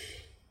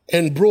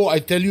 And bro, I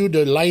tell you,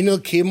 the liner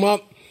came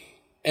up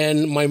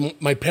and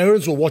my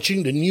parents were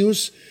watching the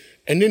news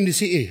and then they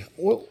say, hey,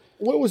 what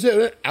was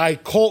that? I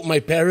called my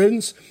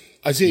parents.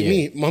 I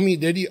said, Mommy,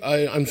 Daddy,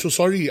 I'm so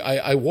sorry.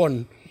 I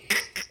won.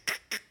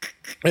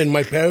 And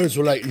my parents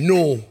were like,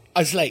 no. I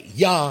was like,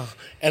 yeah.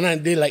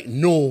 And they're like,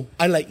 no.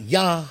 I like,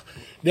 yeah.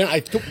 Then I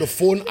took the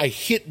phone. I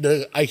hit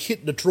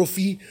the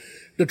trophy.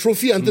 The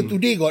trophy until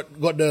today got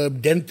the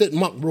dented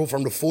mark, bro,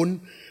 from the phone.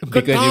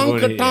 Katang.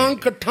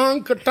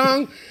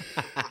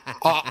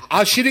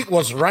 Ashirik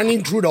was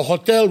running through the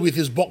hotel with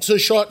his boxer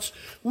shorts.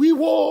 We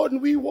won.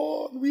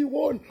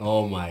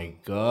 Oh my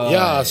God.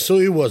 Yeah, so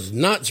it was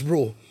nuts,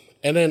 bro.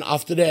 And then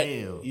after that,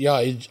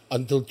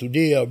 until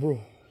today, bro.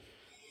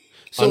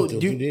 So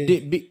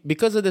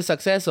because of the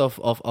success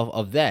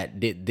of that,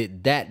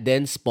 did that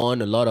then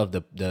spawn a lot of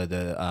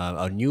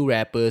the new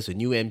rappers, the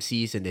new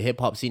MCs and the hip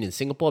hop scene in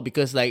Singapore?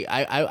 Because like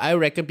I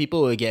reckon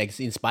people will get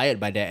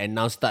inspired by that and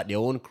now start their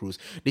own crews.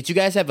 Did you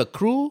guys have a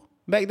crew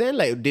back then?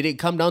 Like, did it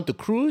come down to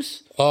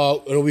crews?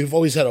 We've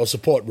always had our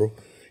support, bro.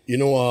 You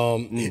know,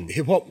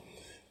 hip hop,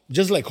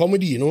 just like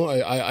comedy, you know,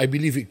 I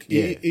believe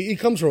it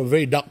comes from a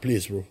very dark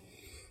place, bro.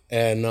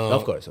 And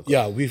of course.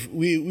 Yeah,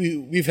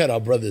 we've had our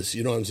brothers,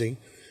 you know what I'm saying?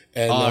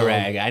 And, all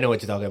right, I know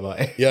what you're talking about.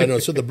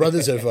 So the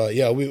brothers have,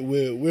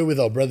 we're with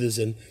our brothers,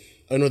 and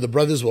I know the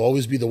brothers will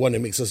always be the one that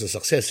makes us a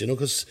success, you know,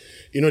 because,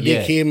 you know,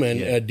 they came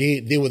and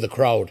they were the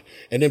crowd.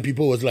 And then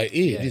people was like,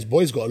 hey, these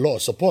boys got a lot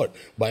of support,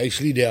 but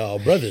actually they are our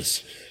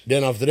brothers.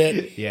 Then after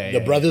that,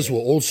 the brothers were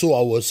also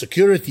our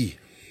security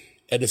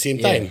at the same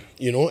time,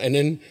 you know, and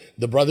then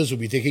the brothers will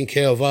be taking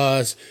care of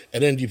us,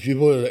 and then the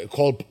people will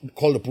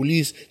call the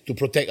police to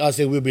protect us,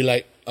 and we'll be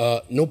like,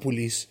 no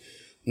police,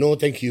 no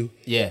thank you.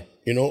 Yeah.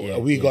 You know,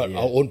 we got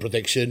our own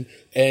protection,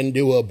 and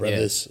they were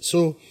brothers.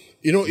 So,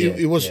 you know,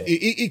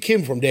 it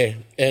came from there.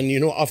 And, you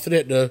know, after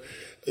that,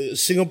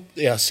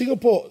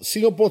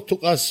 Singapore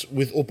took us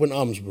with open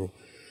arms, bro.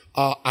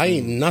 I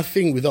ain't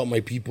nothing without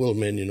my people,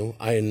 man, you know.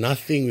 I ain't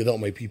nothing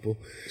without my people.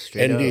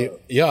 Straight up.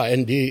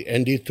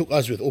 They took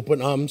us with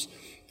open arms.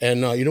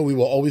 And, you know, we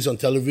were always on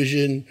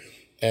television.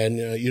 And,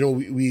 you know,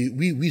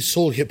 we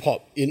sold hip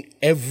hop in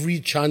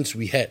every chance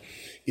we had.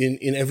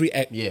 In every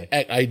act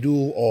I do,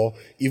 or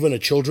even a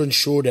children's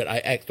show that I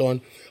act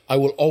on, I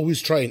will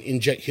always try and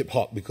inject hip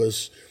hop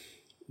because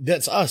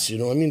that's us, you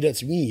know. I mean,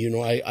 that's me, you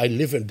know. I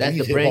live and breathe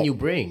That's the brand you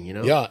bring, you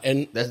know. Yeah,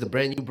 and that's the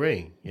brand you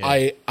bring.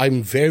 Yeah.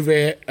 I'm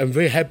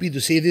very happy to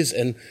say this,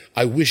 and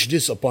I wish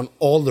this upon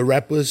all the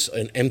rappers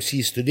and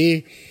MCs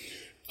today.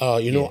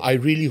 You know, I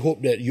really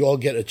hope that you all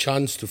get a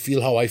chance to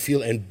feel how I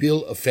feel and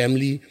build a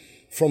family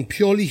from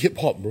purely hip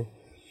hop, bro.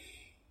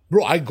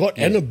 Bro, I got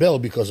Annabelle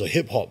because of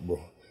hip hop,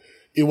 bro.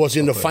 It was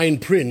in the fine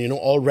print, you know,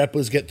 all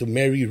rappers get to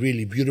marry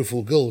really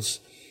beautiful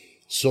girls.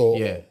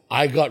 So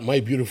I got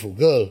my beautiful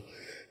girl,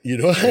 you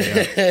know.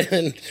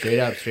 and, straight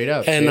up.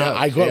 And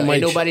I got my...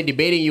 Ain't nobody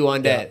debating you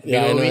on that.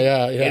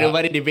 Ain't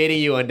nobody debating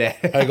you on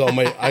that. I got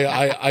my...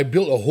 I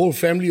built a whole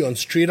family on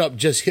straight up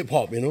just hip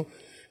hop, you know.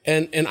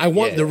 And I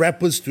want the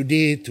rappers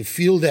today to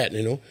feel that,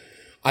 you know.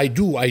 I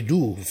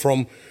do.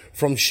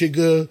 From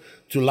Sugar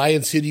to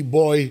Lion City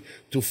Boy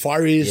to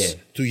Faris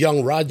to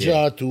Young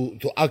Raja to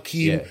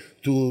Akeem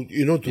to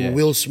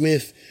Will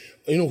Smith,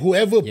 you know,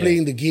 whoever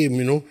playing the game,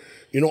 you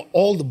know,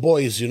 all the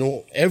boys, you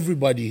know,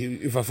 everybody.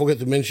 If I forget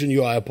to mention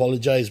you, I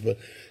apologize, but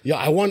yeah,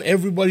 I want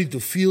everybody to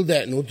feel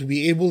that, you know, to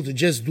be able to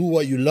just do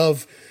what you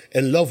love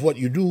and love what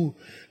you do,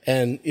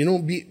 and you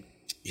know,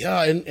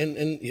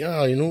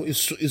 you know,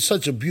 it's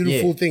such a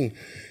beautiful thing.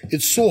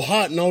 It's so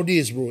hard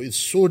nowadays, bro. It's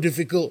so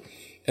difficult,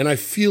 and I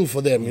feel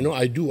for them, you know,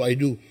 I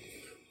do.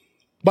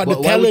 But the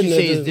talent. Why would you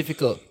say it's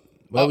difficult?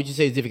 Why would you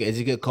say it's difficult? Is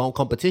it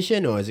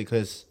competition, or is it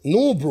because...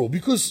 No, bro,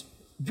 because,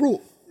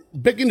 bro,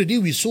 back in the day,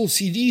 we sold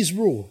CDs,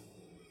 bro.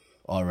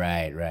 Oh,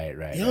 right.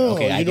 Yeah,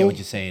 okay, I get what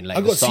you're saying. Like,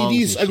 I got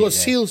CDs, I got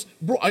sales.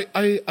 Yeah. Bro,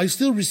 I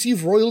still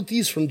receive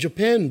royalties from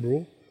Japan,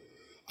 bro.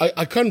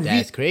 I can't read...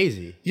 That's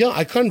crazy. Yeah,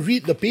 I can't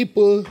read the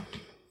paper,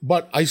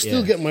 but I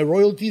still get my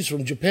royalties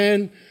from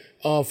Japan,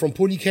 from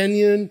Pony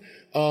Canyon,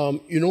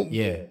 you know.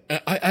 Yeah.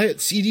 I had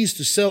CDs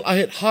to sell. I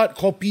had hard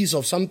copies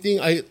of something.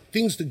 I had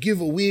things to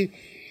give away.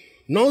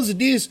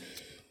 Nowadays,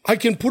 I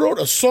can put out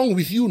a song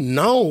with you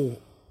now,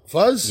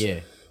 Fuzz. Yeah.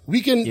 We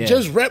can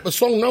just rap a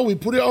song now. We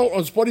put it out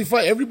on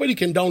Spotify. Everybody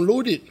can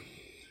download it.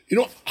 You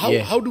know,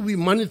 how do we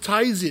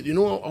monetize it? You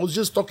know, I was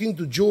just talking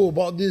to Joe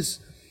about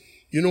this,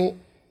 you know,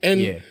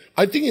 and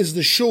I think it's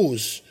the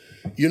shows.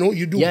 You know,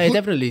 you do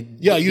definitely.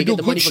 Yeah, you do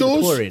good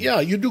shows.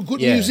 Yeah, you do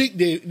good music.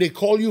 They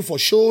call you for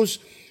shows.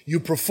 You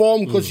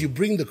perform because you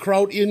bring the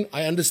crowd in.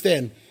 I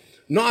understand.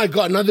 Now I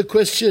got another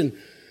question.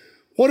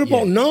 What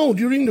about now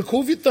during the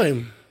COVID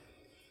time?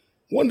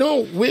 What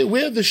now?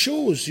 Where are the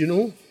shows, you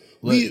know?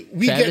 Well,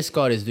 Travis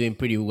Scott is doing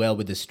pretty well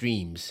with the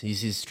streams.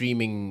 He's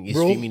streaming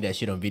that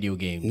shit on video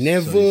games.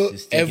 Never,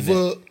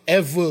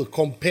 ever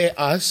compare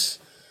us,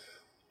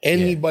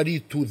 anybody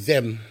to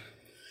them.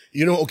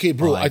 You know, okay,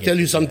 bro, I tell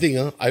you something.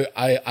 Huh?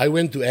 I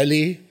went to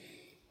LA.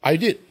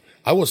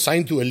 I was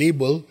signed to a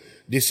label.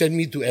 They sent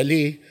me to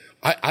LA.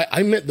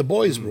 I met the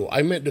boys, bro.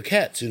 I met the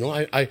cats, you know.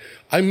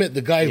 I met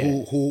the guy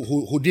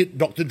who did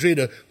Dr. Dre,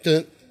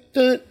 the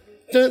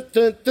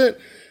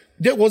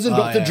That wasn't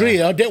Dr. Dre,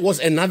 that was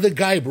another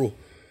guy, bro.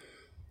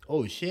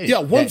 Oh shit. Yeah,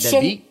 one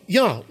song. Beat?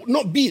 Yeah,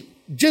 not beat.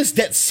 Just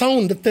that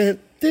sound. The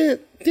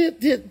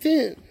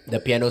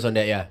pianos on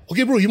that, yeah.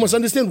 Okay, bro, you must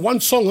understand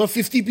one song,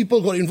 50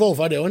 people got involved,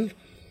 that one.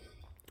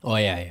 Oh,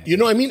 yeah. You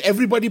know what I mean?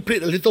 Everybody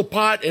played a little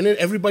part, and then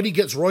everybody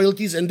gets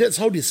royalties, and that's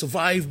how they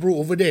survive, bro,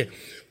 over there.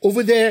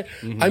 Over there,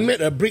 I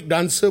met a break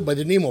dancer by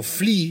the name of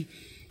Flea,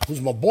 who's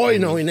my boy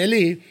now in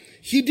LA.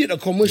 He did a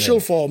commercial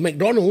for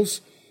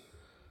McDonald's.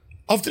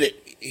 After that,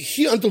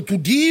 until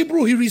today,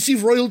 bro, he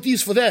received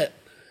royalties for that.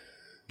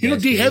 You know,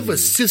 they have a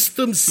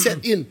system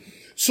set in.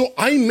 So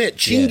I met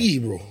Chingy,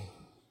 bro.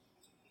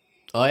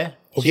 Oh, yeah?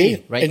 Okay?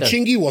 Chingy, right and there.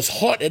 Chingy was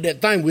hot at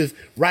that time with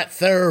Rat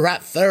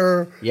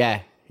Thur.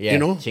 Yeah. You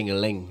know?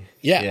 Ching-a-ling.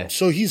 Yeah.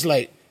 So he's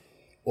like,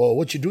 well,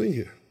 what you doing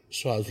here?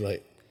 So I was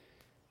like,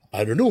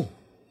 I don't know.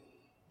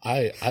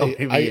 I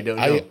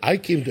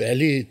came to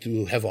LA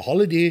to have a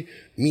holiday,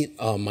 meet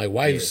my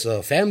wife's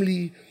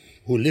family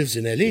who lives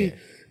in LA. Yeah.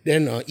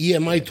 Then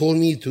EMI told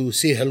me to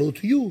say hello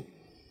to you.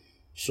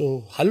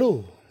 So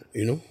hello,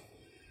 you know.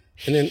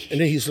 And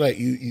then he's like,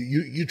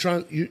 you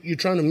trying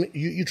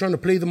to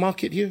play the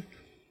market here?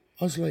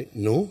 I was like,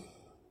 no.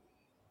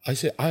 I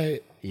said I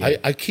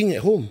king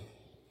at home.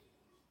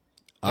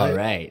 All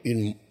right.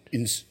 In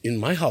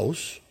my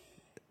house,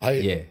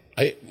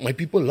 my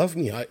people love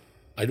me.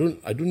 I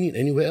don't need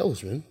anywhere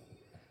else, man.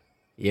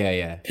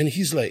 Yeah. And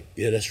he's like,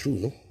 yeah, that's true,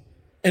 no?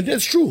 And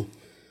that's true.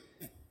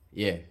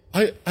 Yeah.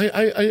 I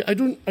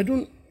don't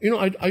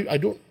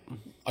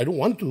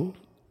want to.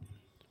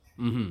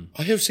 Mm-hmm.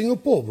 I have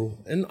Singapore, bro,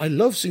 and I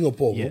love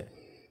Singapore, bro.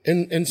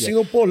 and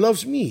Singapore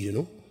loves me, you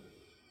know.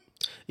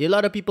 A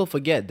lot of people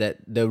forget that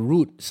the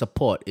root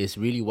support is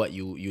really what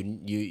you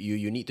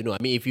need to know. I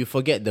mean, if you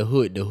forget the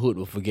hood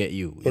will forget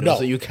you. No doubt.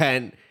 So you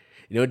can't,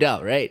 no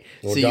doubt, right?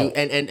 No so doubt. you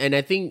and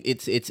I think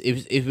it's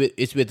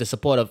with the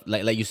support of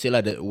like you say,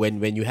 like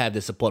when you have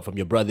the support from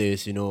your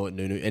brothers, you know, and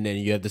then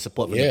you have the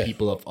support from the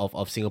people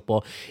of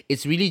Singapore.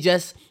 It's really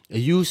just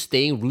you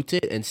staying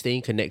rooted and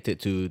staying connected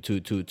to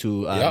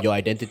your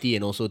identity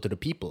and also to the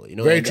people. You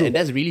know, Very true. And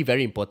that's really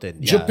very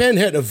important. Japan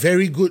had a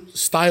very good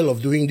style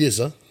of doing this,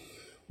 huh?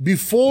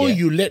 Before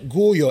you let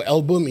go your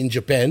album in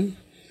Japan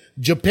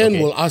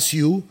will ask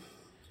you,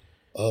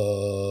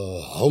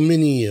 how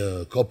many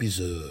copies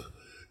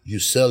you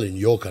sell in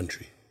your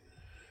country.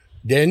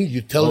 Then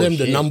you tell them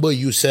the number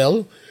you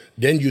sell.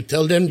 Then you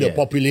tell them the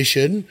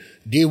population.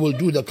 They will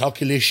do the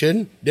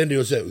calculation. Then they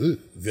will say,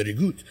 very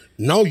good.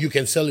 Now you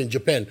can sell in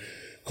Japan.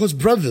 Because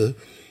brother,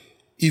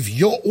 if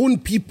your own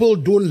people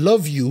don't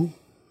love you,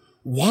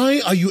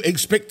 why are you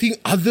expecting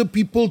other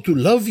people to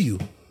love you?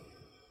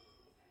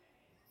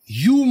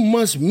 You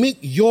must make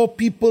your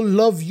people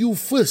love you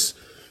first.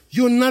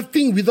 You're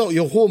nothing without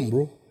your home,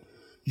 bro.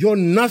 You're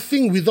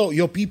nothing without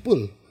your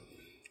people.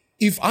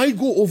 If I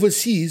go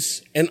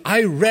overseas and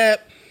I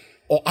rap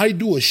or I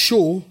do a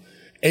show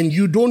and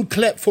you don't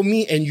clap for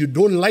me and you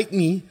don't like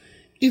me,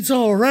 it's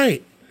all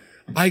right.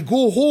 I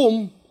go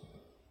home,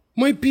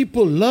 my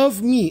people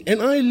love me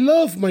and I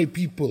love my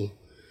people.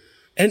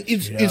 And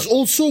it's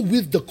also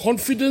with the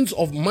confidence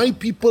of my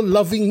people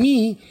loving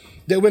me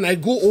that when I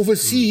go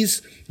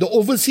overseas, the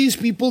overseas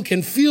people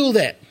can feel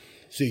that.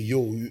 Say,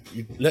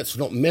 let's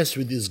not mess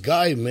with this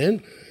guy,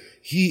 man.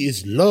 He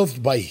is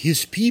loved by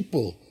his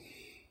people.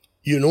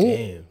 You know?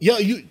 Damn. Yeah,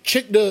 you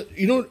check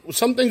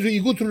sometimes when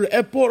you go through the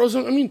airport or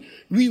something, I mean,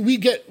 we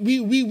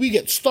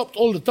get stopped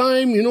all the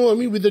time, you know, I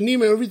mean, with the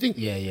name and everything.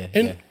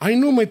 And I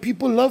know my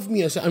people love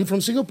me. I said, I'm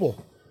from Singapore.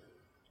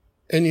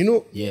 And you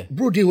know,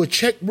 bro, they will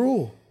check,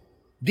 bro.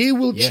 They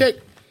will check.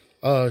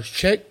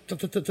 Check.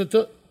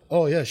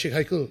 Oh, yeah, Sheikh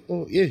Haikel.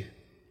 Oh,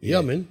 yeah,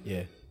 man.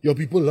 Yeah. Your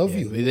people love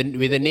you.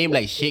 With a name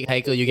like Sheikh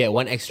Haikel, you get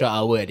 1 extra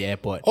hour at the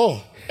airport.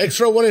 Oh,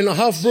 extra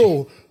 1.5,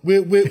 bro.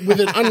 With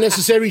an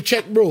unnecessary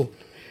check, bro.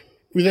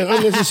 With an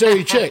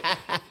unnecessary check.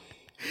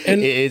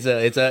 And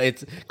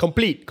it's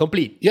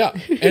complete. Yeah.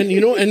 And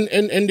you know, and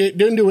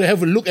then they will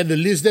have a look at the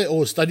list there.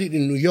 Oh, studied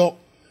in New York.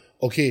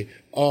 Okay.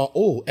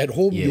 At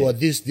home you are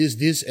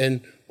this, and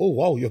oh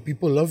wow, your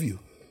people love you.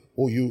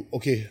 Oh,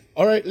 okay.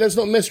 All right, let's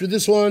not mess with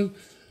this one.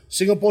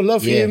 Singapore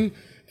love him.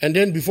 And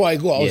then before I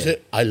go, I'll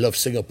say, I love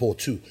Singapore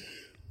too.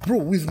 Bro,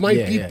 with my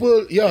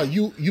people,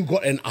 you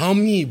got an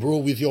army, bro,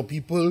 with your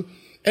people.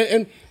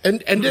 And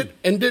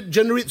that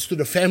generates to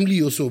the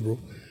family also, bro.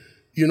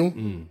 You know,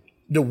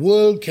 the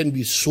world can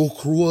be so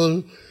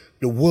cruel.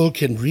 The world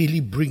can really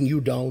bring you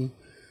down.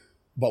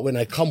 But when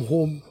I come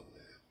home,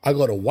 I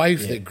got a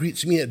wife that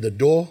greets me at the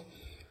door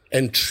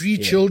and 3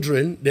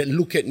 children that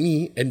look at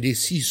me and they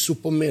see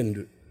Superman,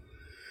 dude.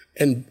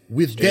 And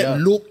with that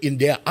look in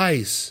their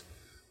eyes,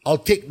 I'll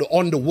take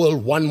on the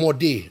world one more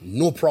day,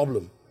 no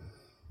problem.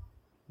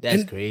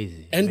 That's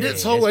crazy. And man,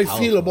 that's how I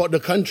feel about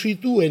the country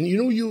too. And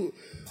you know,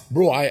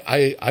 bro,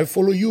 I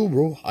follow you,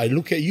 bro. I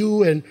look at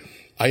you and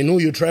I know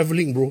you're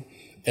traveling, bro.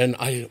 And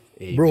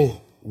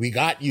bro, we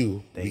got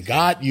you. We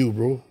got you,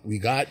 bro. We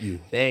got you.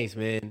 Thanks,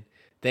 man.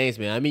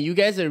 I mean, you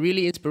guys are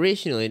really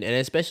inspirational, and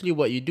especially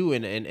what you do.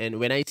 And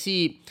when I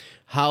see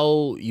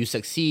how you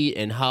succeed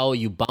and how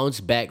you bounce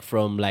back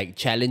from like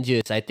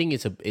challenges, I think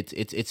it's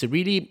a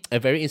really a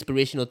very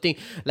inspirational thing.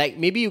 Like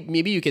maybe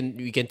you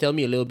can tell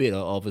me a little bit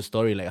of a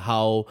story, like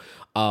how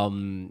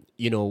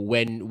you know,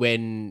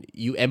 when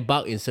you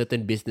embark in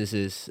certain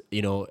businesses,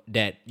 you know,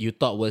 that you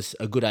thought was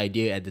a good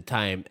idea at the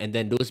time, and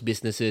then those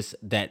businesses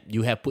that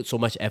you have put so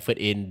much effort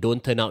in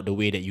don't turn out the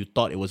way that you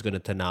thought it was going to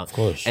turn out. Of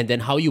course. And then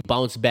how you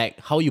bounce back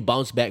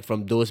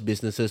from those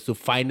businesses to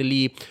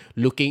finally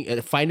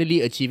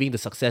achieving the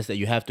success that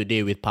you have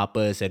today with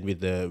Papas and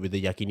with the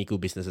yakiniku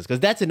businesses.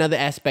 Because that's another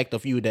aspect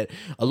of you that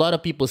a lot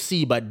of people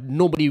see, but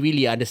nobody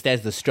really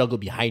understands the struggle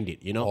behind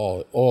it, you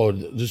know?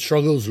 The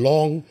struggle's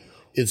long.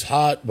 It's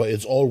hard, but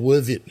it's all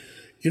worth it.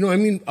 You know, I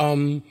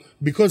mean,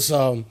 because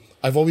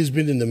I've always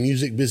been in the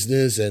music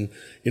business, and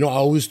you know, I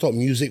always thought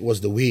music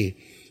was the way.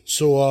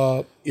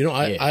 So you know,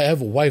 I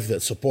have a wife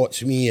that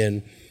supports me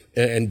and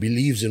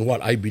believes in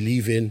what I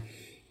believe in.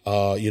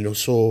 You know,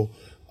 so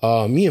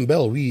me and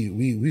Belle,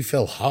 we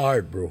fell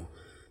hard, bro.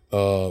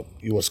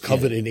 It was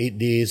covered in 8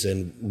 days,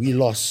 and we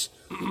lost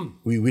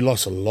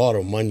a lot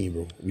of money,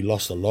 bro. We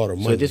lost a lot of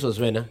money. So this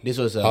was when? This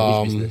was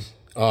which business?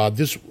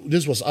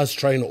 This was us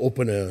trying to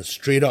open a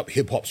straight up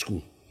hip hop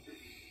school.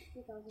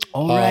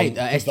 All right,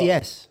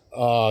 STS.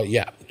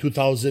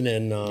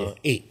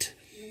 2008.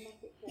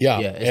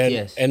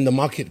 STS. And the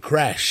market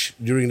crashed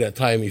during that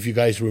time. If you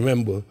guys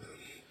remember,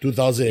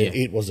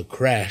 2008 was a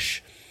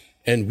crash,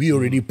 and we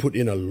already put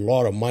in a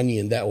lot of money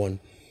in that one,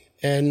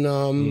 and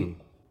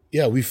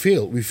we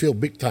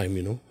failed big time,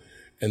 you know,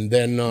 and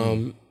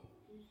then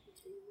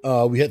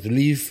We had to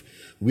leave.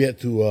 We had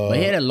to. But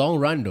he had a long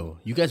run though.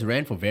 You guys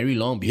ran for very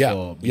long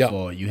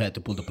before you had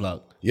to pull the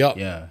plug.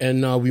 Yeah.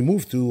 And we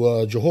moved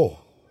to Johor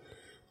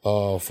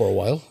for a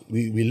while.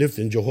 We lived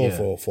in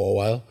Johor for a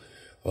while.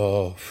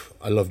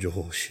 I love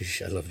Johor.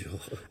 Sheesh, I love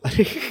Johor.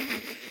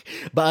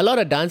 But a lot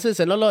of dancers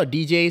and a lot of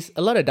DJs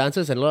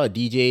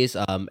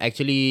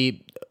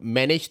actually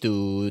managed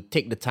to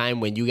take the time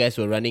when you guys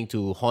were running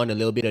to hone a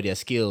little bit of their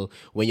skill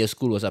when your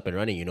school was up and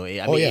running.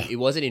 It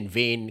wasn't in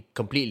vain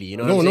completely. You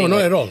know? No,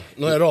 not at all.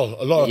 Not at all.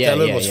 A lot of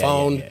talent was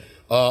found.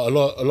 A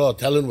lot of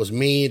talent was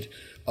made.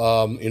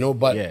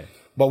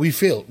 But we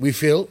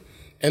failed.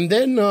 And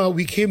then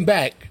we came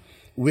back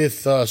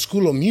with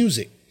School of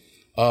Music,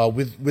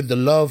 with the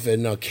love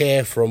and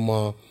care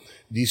from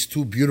these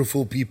two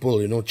beautiful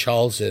people,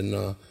 Charles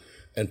and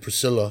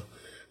Priscilla,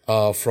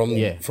 from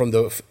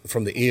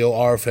the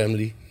AOR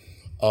family.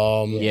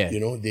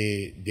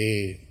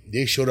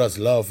 They showed us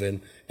love and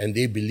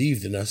they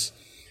believed in us,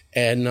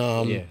 and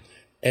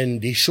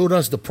they showed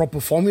us the proper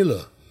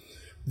formula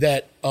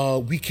that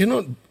we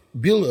cannot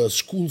build a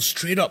school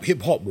straight up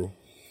hip hop, bro.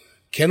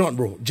 Cannot,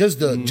 bro. Just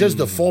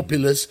the 4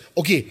 pillars.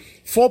 Okay,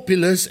 4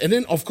 pillars, and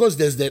then of course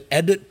there's that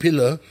added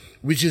pillar,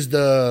 which is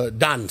the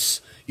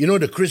dance.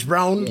 The Chris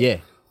Brown. Yeah.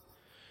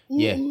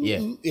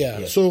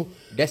 So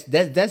that's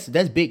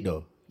big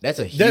though. That's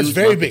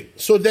very market. big.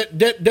 So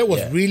that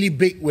was really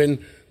big when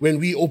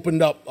we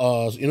opened up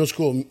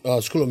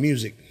School of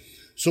Music.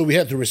 So we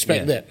had to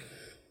respect that.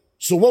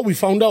 So what we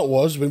found out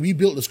was when we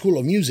built the School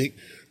of Music,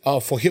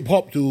 for hip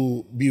hop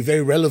to be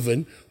very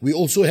relevant, we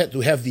also had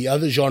to have the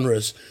other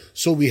genres.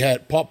 So we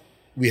had pop,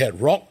 we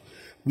had rock,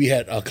 we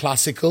had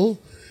classical,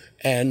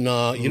 and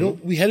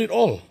we had it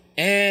all,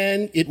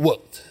 and it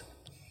worked.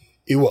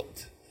 It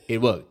worked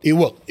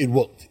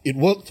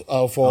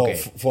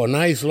for a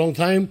nice long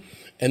time,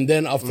 and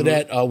then after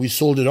that we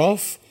sold it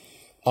off.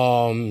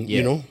 And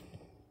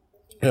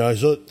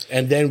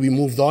then we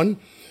moved on,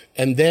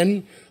 and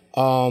then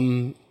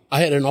I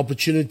had an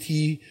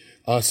opportunity.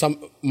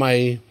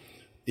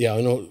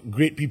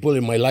 Great people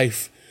in my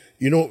life.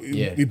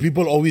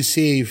 People always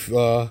say if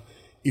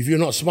you're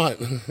not smart,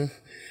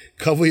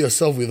 cover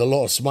yourself with a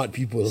lot of smart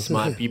people.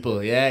 Smart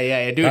people,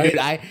 yeah.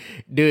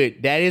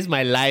 Dude, that is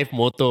my life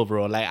motto,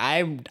 bro. Like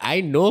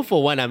I know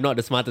for one I'm not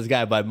the smartest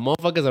guy, but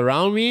motherfuckers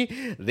around me,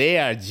 they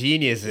are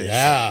geniuses.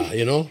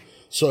 Yeah,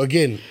 So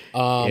again,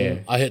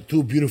 I had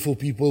 2 beautiful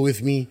people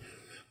with me,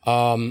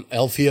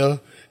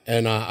 Althea,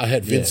 and I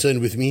had Vincent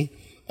with me,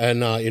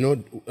 and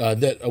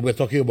that we're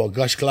talking about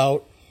Gush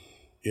Cloud,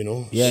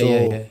 I've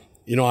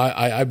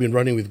been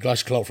running with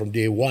Gush Cloud from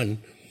day one,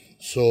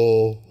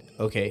 so.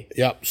 Okay.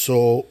 Yeah,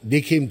 so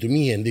they came to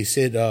me and they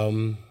said,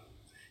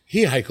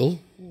 hey, Haikel.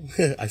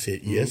 I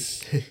said,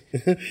 yes.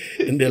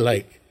 And they're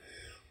like,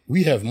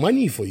 we have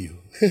money for you.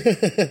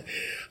 I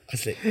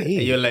said, hey.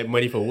 And you're like,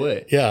 money for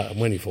what? Yeah,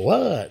 money for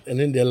what? And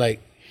then they're like,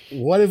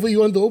 whatever you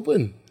want to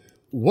open.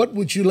 What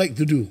would you like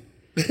to do?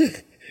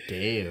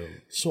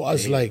 Damn. So I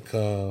was like,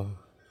 I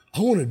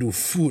want to do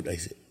food, I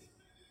said.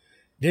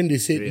 Then they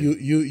said,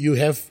 really? you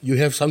have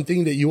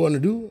something that you want to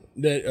do?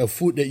 That a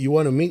food that you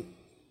want to make?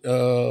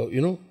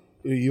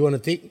 You want to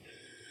take?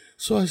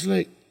 So I was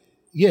like,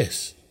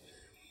 yes.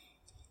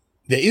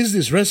 There is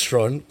this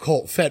restaurant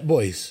called Fat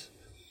Boys.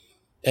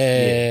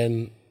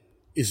 And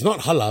it's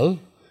not halal,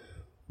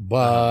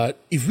 but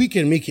if we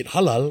can make it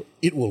halal,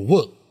 it will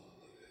work.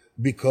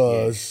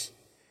 Because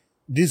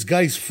this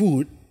guy's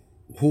food,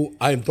 who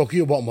I'm talking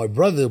about my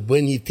brother,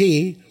 Bernie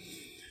Tay,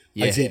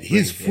 I said,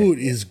 his food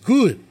is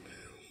good.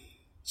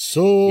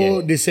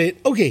 So they said,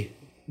 okay,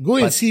 go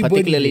and see Bernie.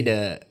 Particularly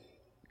the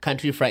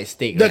country fried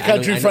steak. The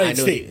country fried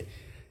steak.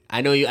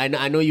 I know you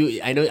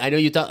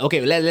talk. Okay,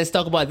 let's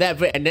talk about that,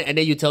 and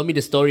then you tell me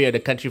the story of the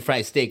country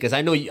fried steak, because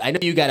I know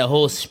you got a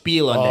whole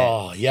spiel on that.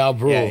 Oh yeah,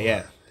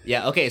 bro.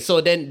 Yeah. Okay,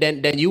 so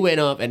then you went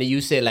up and then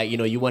you said like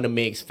you want to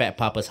make Fat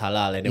Papas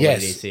halal, and then what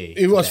did they say?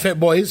 It was Fat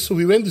Boys. So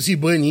we went to see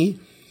Bernie.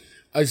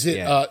 I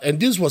said, and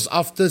this was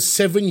after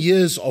 7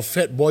 years of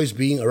Fat Boys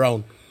being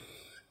around,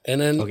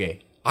 and then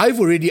I've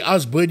already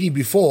asked Bernie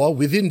before.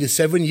 Within the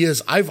 7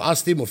 years, I've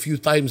asked him a few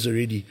times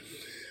already,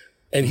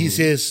 and he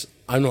says,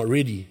 I'm not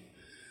ready.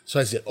 So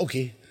I said,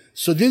 okay.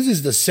 So this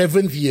is the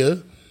 7th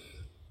year.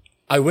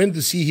 I went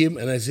to see him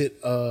and I said,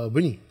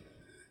 Bernie,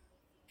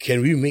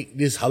 can we make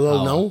this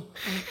halal now?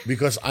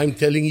 Because I'm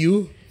telling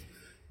you,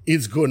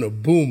 it's going to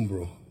boom,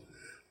 bro.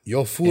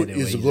 Your food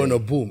is going to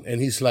boom.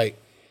 And he's like,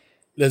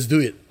 let's do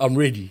it. I'm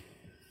ready.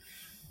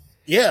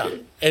 Yeah.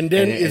 And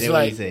then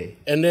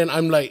and then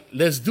I'm like,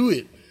 let's do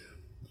it.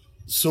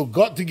 So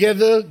got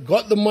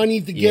the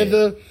money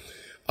together.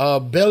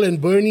 Belle and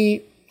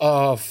Bernie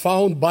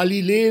found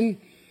Bali Lane.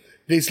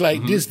 It's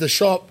like, this is the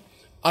shop.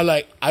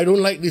 I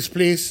don't like this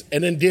place.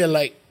 And then they're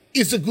like,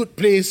 it's a good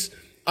place.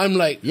 I'm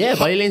like, yeah,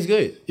 Bali Lane's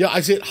good. Yeah,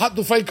 I said, hard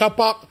to find car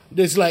park.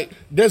 That's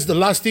the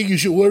last thing you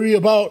should worry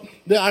about.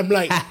 Then I'm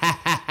like,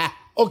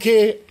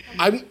 okay,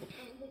 I'm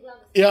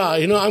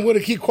going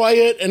to keep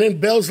quiet. And then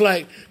Belle's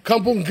like,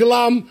 Kampung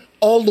Gelam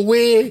all the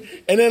way.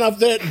 And then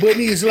after that,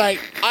 Bernie is like,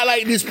 I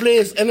like this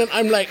place. And then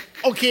I'm like,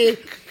 okay.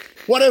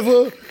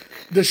 whatever.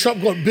 The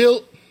shop got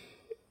built.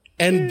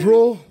 And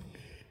bro,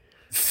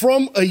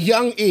 from a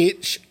young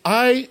age,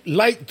 I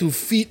like to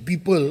feed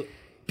people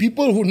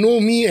who know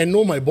me and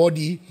know my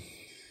body.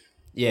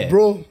 Yeah.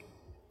 Bro,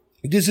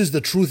 this is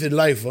the truth in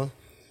life. Huh?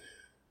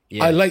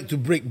 Yeah. I like to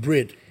break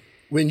bread.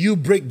 When you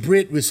break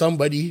bread with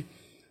somebody,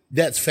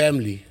 that's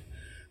family.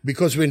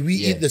 Because when we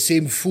eat the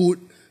same food,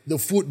 the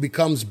food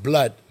becomes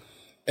blood.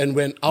 And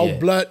when our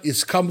blood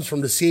comes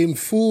from the same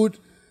food,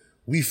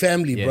 we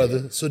family,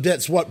 brother. So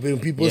that's what when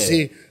people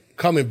say,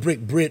 come and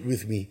break bread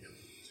with me.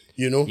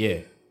 You know? Yeah.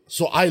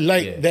 So I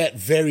like that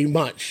very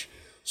much.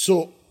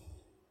 So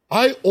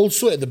I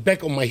also at the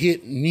back of my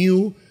head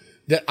knew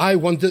that I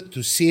wanted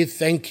to say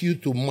thank you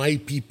to my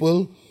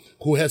people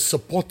who has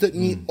supported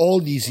me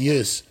all these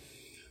years.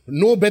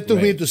 No better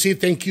way to say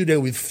thank you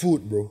than with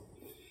food, bro.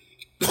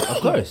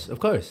 Of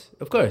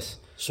course.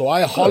 So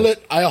I hollered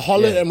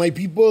at my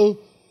people,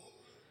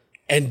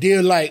 and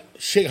they're like,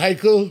 Sheikh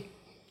Haikel,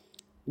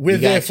 we're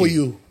there for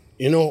you.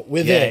 You know,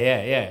 we're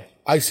there. Yeah.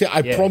 I say,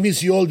 I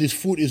promise you all this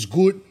food is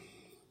good.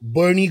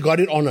 Bernie got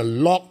it on a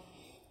lock.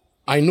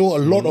 I know a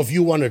lot of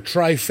you want to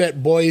try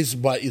Fat Boys,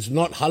 but it's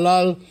not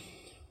halal.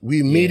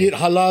 We made it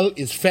halal.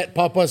 It's Fat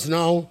Papas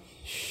now.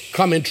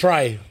 Come and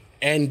try.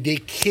 And they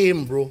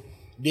came, bro.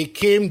 They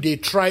came, they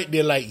tried,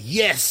 they're like,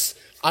 yes.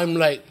 I'm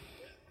like,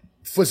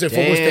 first and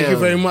foremost, thank you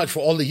very much for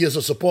all the years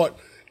of support.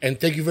 And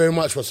thank you very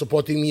much for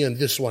supporting me on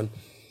this one.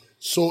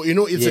 So, you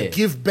know, it's a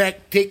give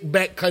back, take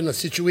back kind of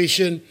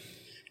situation.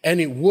 And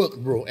it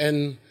worked, bro.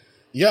 And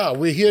yeah,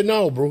 we're here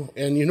now, bro.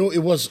 And you know, it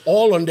was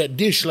all on that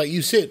dish, like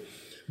you said,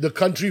 the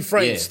country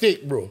fried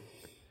steak, bro.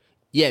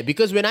 Yeah,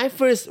 because when I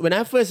first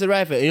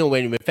arrived, you know,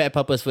 when Fat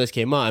Papas first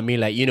came out, I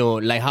mean, like, you know,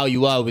 like how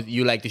you are with,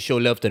 you like to show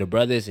love to the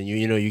brothers, and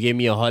you know, you gave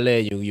me a holler,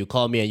 you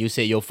called me and you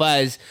said, yo,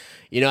 Fuzz,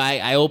 you know,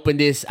 I opened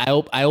this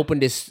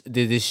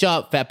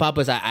shop, Fat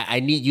Papas,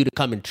 I need you to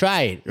come and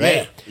try it,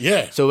 right?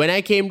 Yeah. So when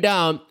I came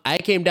down, I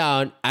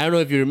don't know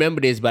if you remember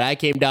this, but I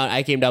came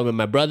down with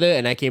my brother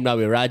and I came down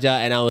with Raja,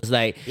 and I was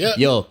like,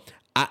 yo,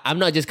 I'm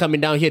not just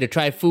coming down here to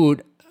try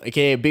food,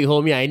 okay, big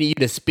homie, I need you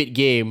to spit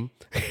game.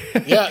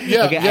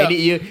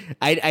 Okay,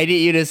 I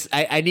need you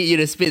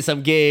to spit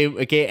some game,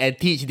 okay, and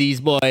teach these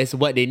boys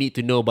what they need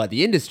to know about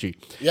the industry.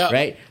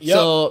 Right?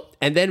 So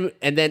and then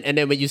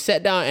when you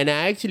sat down and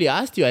I actually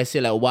asked you, I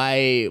said, like,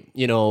 why,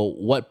 you know,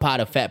 what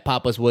part of Fat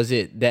Papas was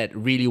it that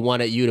really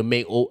wanted you to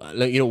make,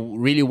 you know,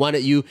 really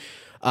wanted you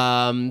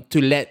to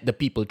let the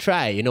people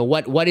try? You know,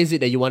 what is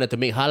it that you wanted to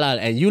make halal?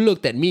 And you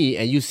looked at me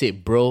and you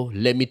said, bro,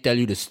 let me tell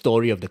you the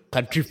story of the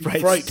country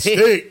fried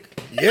steak.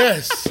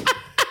 Yes.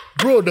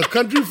 Bro, the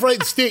country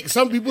fried steak,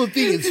 some people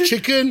think it's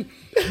chicken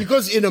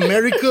because in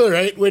America,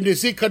 right, when they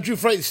say country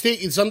fried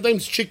steak, it's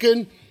sometimes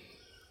chicken.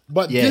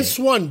 But this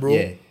one,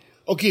 bro,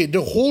 okay,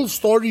 the whole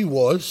story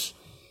was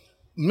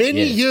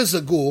many years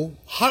ago,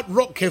 Hard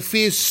Rock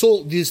Cafe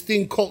sold this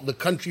thing called the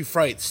country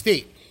fried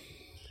steak.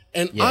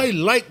 And I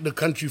like the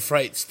country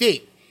fried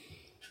steak.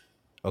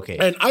 Okay.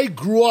 And I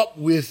grew up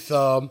with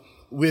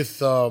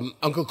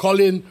Uncle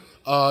Colin,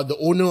 the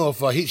owner of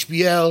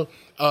HPL,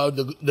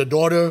 the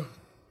daughter.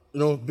 You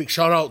know, big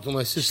shout out to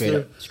my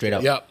sister. Straight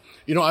up. Yeah.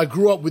 You know, I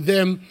grew up with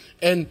them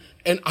and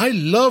I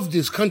love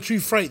this country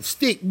fried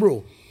steak,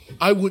 bro.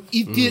 I would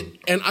eat it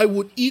and I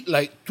would eat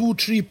like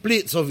 2-3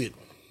 plates of it.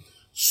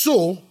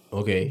 So,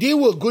 they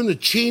were going to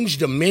change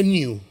the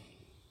menu,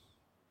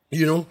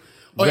 you know.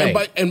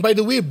 Right. And by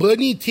the way,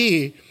 Bernie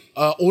Tay,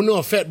 owner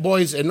of Fat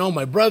Boys and now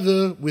my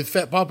brother with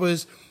Fat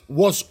Papas,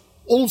 was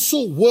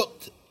also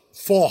worked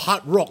for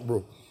Hard Rock,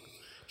 bro.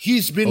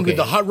 He's been with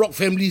the Hard Rock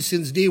family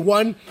since day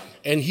one,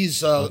 and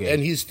he's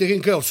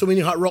taking care of so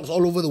many Hard Rocks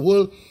all over the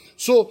world.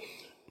 So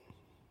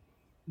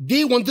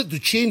they wanted to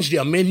change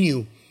their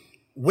menu.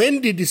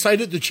 When they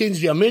decided to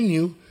change their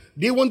menu,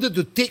 they wanted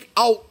to take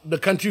out the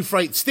country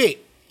fried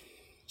steak.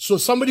 So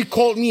somebody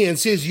called me and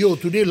says, yo,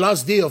 today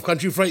last day of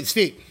country fried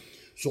steak.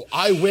 So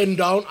I went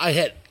down, I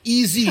had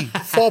easy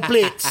 4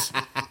 plates.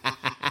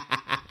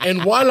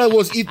 And while I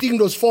was eating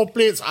those 4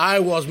 plates, I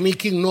was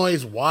making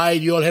noise. Why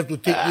do you all have to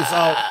take this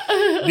out?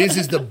 This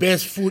is the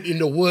best food in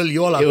the world.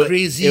 You all are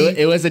crazy.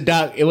 It was a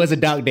dark day. It was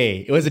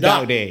a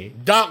dark day.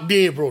 Dark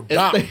day, bro.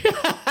 Dark.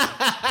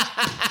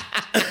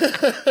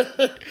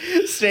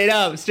 Straight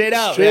up. Straight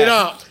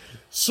up.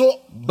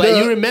 So, but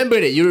you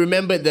remembered it. You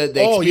remembered the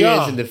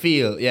experience in the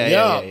field.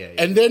 Yeah.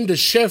 And then the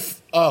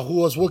chef who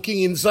was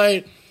working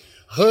inside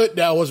heard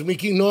that I was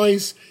making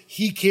noise.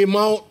 He came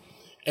out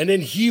and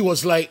then he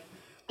was like,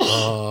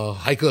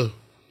 Haikel,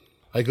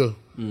 I don't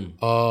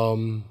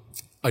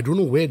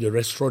know where the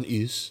restaurant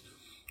is,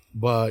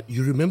 but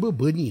you remember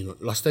Bernie, you know,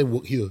 last time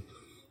worked here.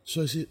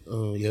 So I said,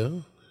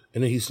 yeah.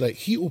 And then he's like,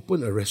 he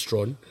opened a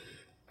restaurant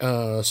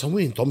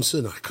somewhere in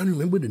Thompson. I can't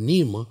remember the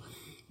name,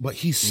 but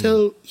he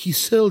sell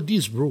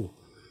this, bro,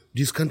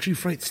 this country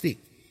fried steak.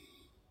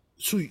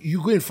 So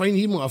you go and find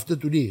him after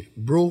today,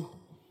 bro.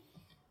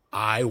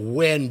 I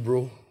went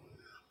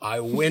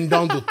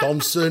down to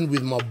Thompson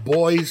with my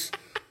boys.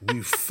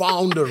 We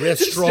found a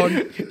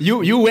restaurant.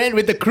 You went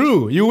with the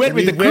crew. We went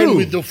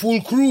with the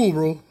full crew,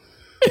 bro.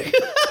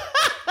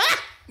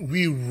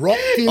 We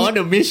rocked in. On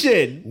a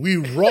mission. We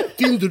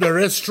rocked into the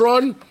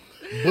restaurant.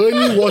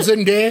 Bernie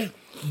wasn't there.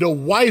 The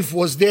wife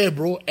was there,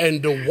 bro.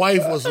 And the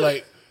wife was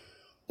like,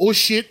 oh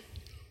shit,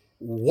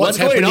 what's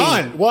happening? Going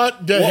on?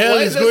 What the hell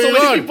is going so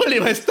many on? people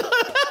in my store?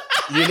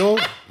 You know?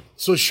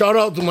 So shout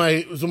out to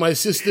my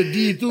sister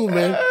D too,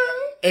 man.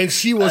 And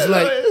she was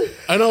like,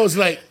 and I was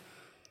like,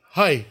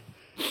 hi,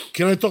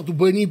 can I talk to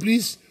Bernie,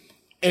 please?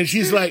 And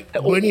she's like,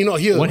 Bernie not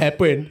here. What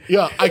happened?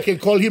 Yeah, I can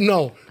call him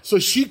now. So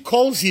she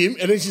calls him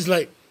and then she's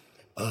like,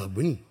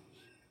 Bernie,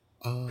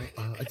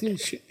 I think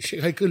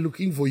Sheikh Haikel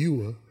looking for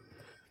you.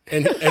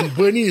 And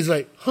Bernie is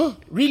like, huh,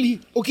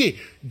 really? Okay,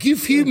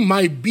 give him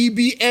my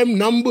BBM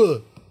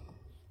number.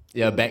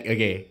 Yeah, back,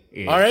 okay.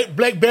 Yeah. All right,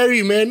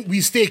 BlackBerry, man,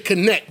 we stay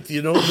connect,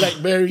 you know,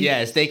 BlackBerry.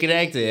 Yeah, stay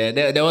connected.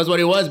 Yeah, that was what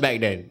it was back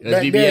then. It was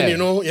Back BBM. then, you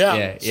know,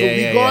 yeah. So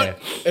we got,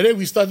 and then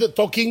we started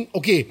talking.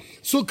 Okay,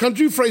 so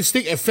Country Fried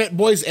Steak at Fat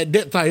Boys at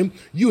that time,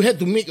 you had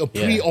to make a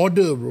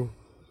pre-order, bro.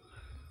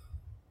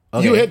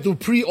 Okay. You had to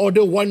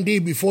pre-order one day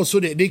before so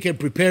that they can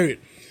prepare it.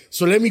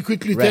 So let me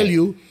quickly tell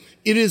you,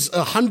 it is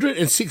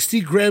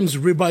 160 grams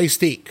ribeye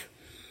steak.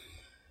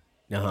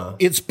 Uh-huh.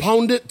 It's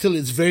pounded till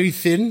it's very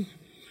thin.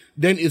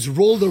 Then it's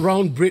rolled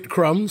around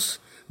breadcrumbs.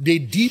 They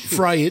deep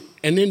fry it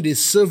and then they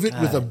serve it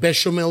with a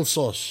bechamel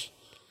sauce.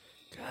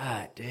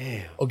 God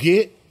damn.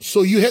 Okay?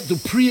 So you had to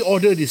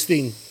pre-order this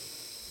thing.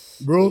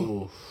 Bro.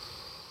 Ooh.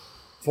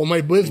 For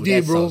my birthday,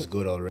 that bro. Sounds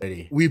good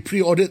already. We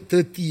pre-ordered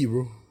 30,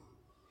 bro.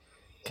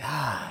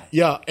 God.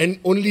 Yeah, and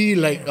only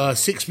like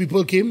 6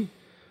 people came.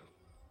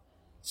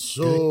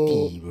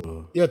 So 30,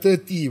 bro. Yeah,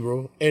 30,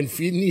 bro. And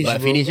finish,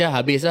 But bro. finish lah,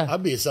 habis lah.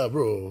 Habis lah,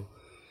 bro.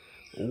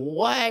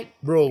 What?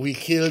 Bro, we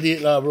killed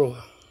it lah, bro.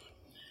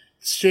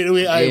 Straight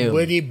away, I'm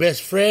Bernie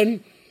best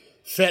friend,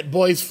 Fat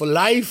Boys for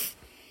life,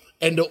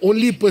 and the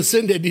only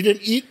person that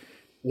didn't eat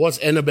was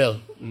Annabelle.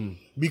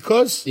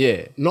 Because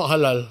not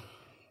halal.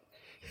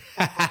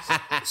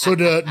 So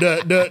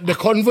the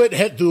convert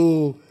had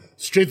to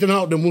straighten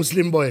out the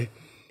Muslim boy.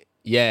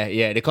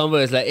 Yeah. The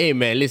convert is like, hey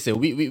man, listen,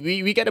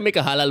 we gotta make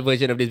a halal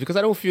version of this because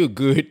I don't feel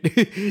good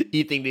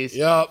eating this.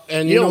 Yeah,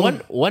 and you know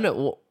one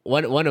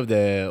of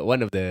the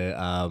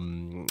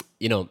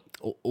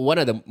one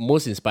of the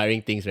most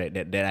inspiring things, right,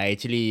 that I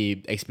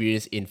actually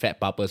experienced in Fat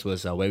Papas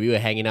was when we were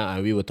hanging out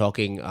and we were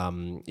talking,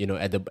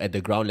 at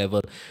the ground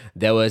level,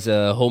 there was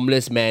a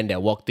homeless man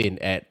that walked in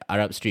at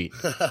Arab Street,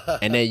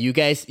 and then you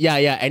guys,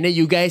 and then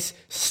you guys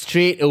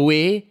straight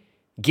away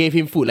gave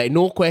him food, like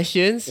no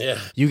questions. Yeah.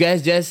 You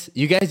guys just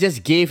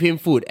gave him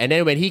food, and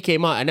then when he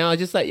came out, and I was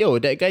just like, yo,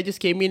 that guy just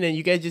came in, and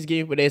you guys just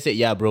gave him. But they said,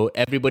 yeah, bro,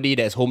 everybody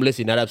that's homeless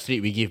in Arab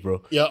Street, we give,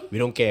 bro. Yeah, we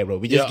don't care, bro.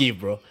 We just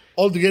give, bro.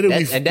 Altogether,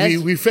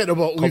 we feed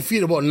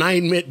about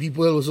 9 mad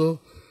people also.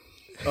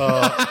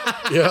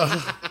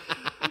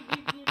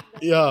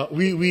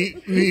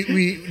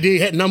 They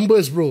had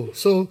numbers, bro.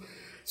 So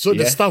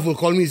the staff will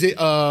call me and say,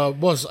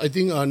 boss, I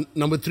think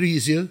number 3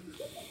 is here.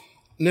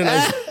 And then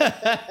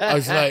I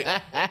was like,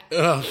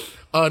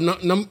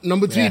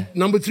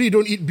 number three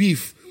don't eat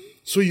beef.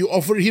 So you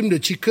offer him the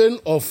chicken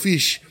or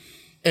fish.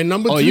 And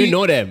number 3. You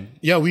know them?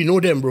 Yeah, we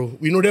know them, bro.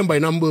 We know them by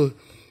number.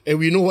 And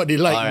we know what they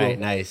like, all right,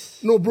 bro. Nice.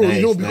 No, bro,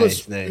 nice,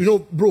 because, nice.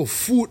 Bro,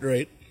 food,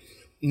 right?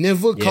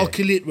 Never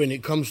calculate when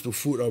it comes to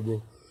food,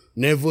 bro.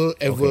 Never,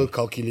 ever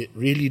calculate.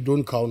 Really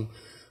don't count.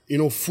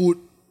 Food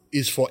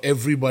is for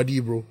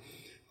everybody, bro.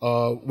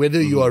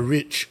 Whether you are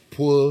rich,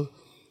 poor,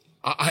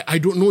 I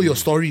don't know your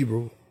story,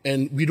 bro.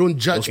 And we don't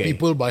judge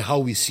people by how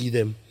we see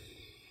them.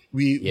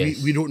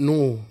 We don't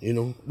know,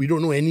 we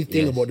don't know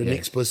anything about the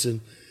next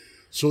person.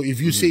 So if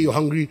you say you're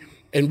hungry,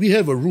 and we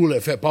have a rule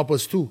at Fat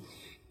Papas too.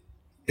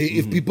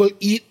 If people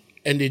eat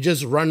and they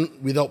just run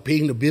without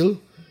paying the bill,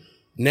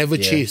 never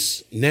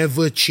chase.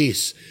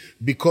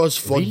 Because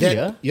for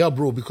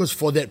because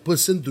for that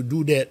person to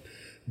do that,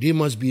 they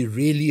must be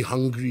really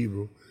hungry,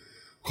 bro.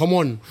 Come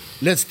on,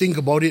 let's think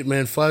about it,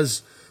 man.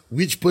 Faz,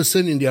 which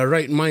person in their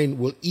right mind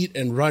will eat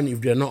and run if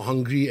they're not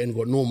hungry and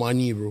got no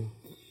money, bro?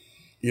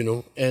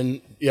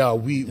 And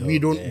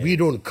we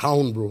don't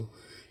count, bro.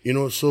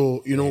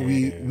 So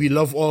we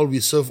love all,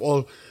 we serve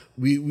all.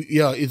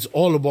 It's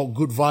all about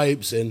good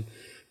vibes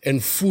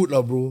and food,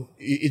 bro.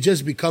 It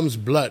just becomes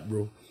blood,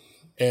 bro.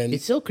 And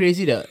it's so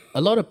crazy that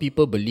a lot of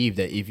people believe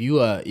that if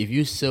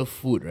you serve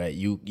food, right,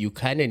 you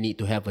kind of need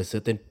to have a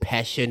certain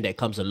passion that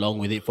comes along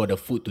with it for the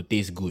food to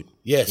taste good.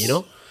 Yes.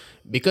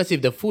 Because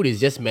if the food is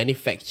just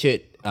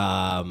manufactured,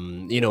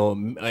 in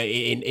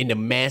the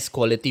mass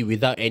quality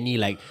without any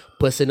like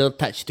personal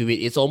touch to it,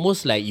 it's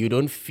almost like you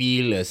don't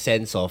feel a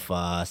sense of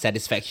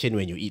satisfaction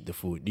when you eat the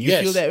food. Do you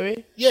feel that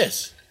way?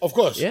 Yes, of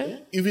course. Yeah.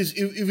 If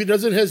it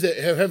doesn't have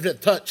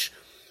that touch,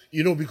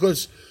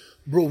 because,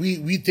 bro,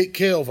 we take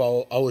care of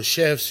our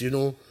chefs,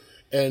 and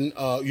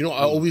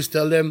I always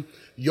tell them,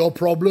 your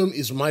problem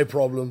is my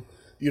problem.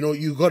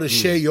 You got to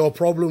share your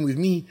problem with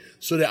me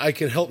so that I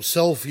can help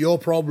solve your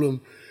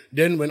problem.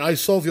 Then when I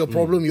solve your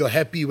problem, you're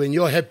happy. When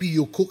you're happy,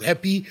 you cook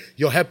happy.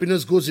 Your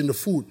happiness goes in the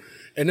food.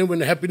 And then when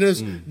the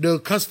happiness, the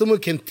customer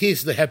can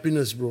taste the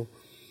happiness, bro.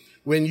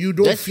 When you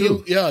don't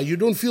you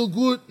don't feel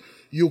good,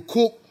 you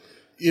cook,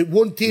 It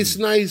won't taste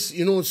nice,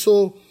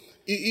 so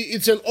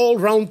it's an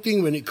all-round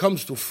thing when it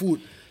comes to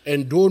food.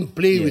 And don't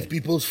play with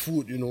people's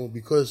food,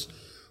 because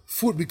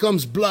food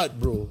becomes blood,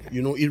 bro.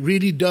 It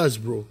really does,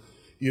 bro.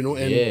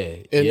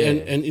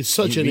 And it's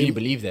such you really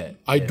believe that.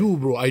 I do,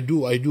 bro. I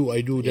do.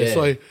 That's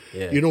why,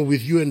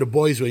 with you and the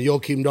boys, when y'all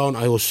came down,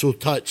 I was so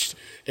touched.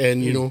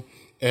 And,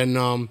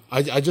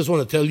 I just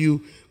want to tell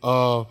you,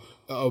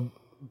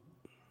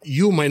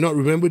 you might not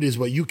remember this,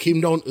 but you came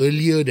down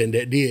earlier than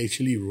that day,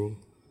 actually, bro.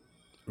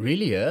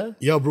 Really, huh?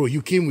 Yeah, bro.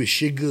 You came with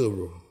Sugar,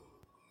 bro.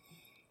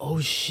 Oh,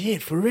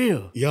 shit, for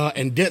real? Yeah,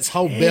 and that's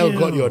how Bell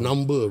got your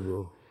number,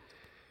 bro.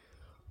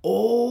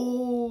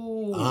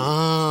 Oh,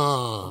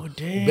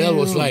 damn. Bell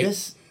was like,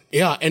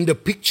 and the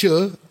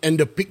picture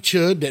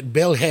that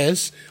Bell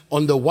has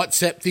on the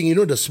WhatsApp thing,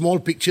 the small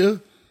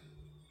picture.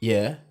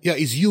 Yeah. Yeah,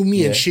 it's you,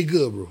 me, and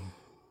Sugar, bro.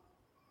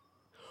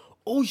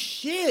 Oh,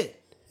 shit.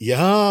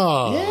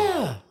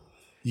 Yeah.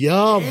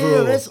 Yeah, bro.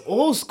 Damn, that's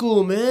old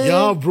school, man.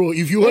 Yeah, bro.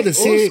 If you want to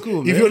say,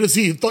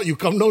 you thought you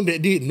come down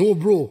that day, no,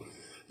 bro.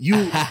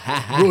 You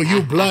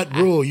blood,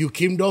 bro. You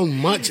came down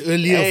much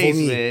earlier for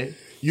me. Man.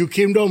 You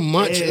came down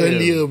much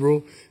earlier,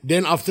 bro.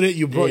 Then after that,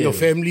 you brought your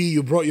family,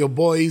 you brought your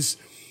boys.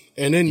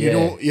 And then,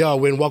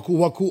 when Waku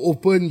Waku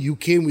opened, you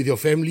came with your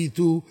family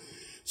too.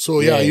 So,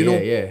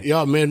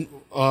 man,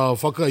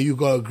 fucker, you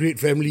got a great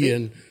family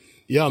and,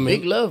 man.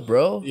 Big love,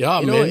 bro.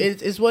 Yeah, man.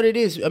 It's what it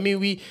is. I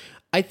mean,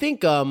 I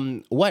think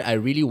what I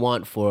really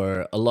want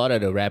for a lot of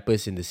the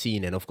rappers in the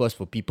scene, and of course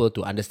for people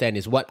to understand,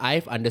 is what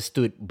I've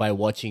understood by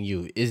watching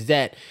you, is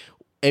that,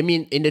 I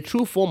mean, in the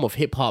true form of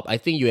hip hop, I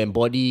think you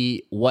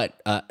embody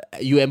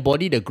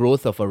the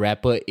growth of a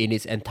rapper in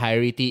its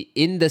entirety,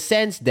 in the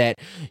sense that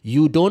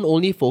you don't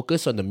only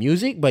focus on the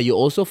music, but you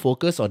also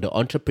focus on the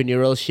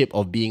entrepreneurship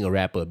of being a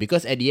rapper.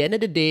 Because at the end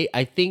of the day,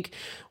 I think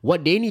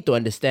what they need to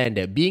understand,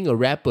 that being a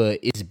rapper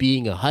is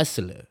being a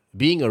hustler.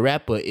 Being a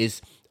rapper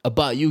is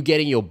about you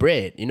getting your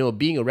bread.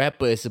 Being a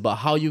rapper is about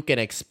how you can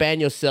expand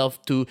yourself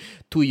to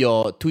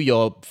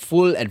your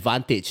full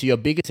advantage, to your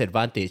biggest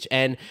advantage.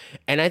 And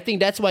I think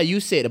that's why you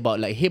said about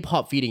like hip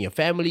hop feeding your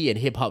family and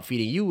hip hop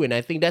feeding you. And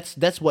I think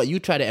that's what you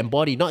try to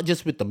embody, not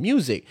just with the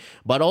music,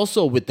 but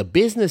also with the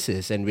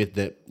businesses and with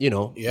the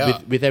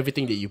with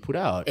everything that you put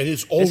out. And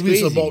it's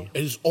always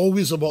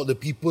about the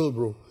people,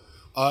 bro.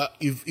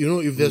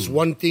 If there's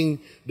one thing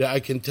that I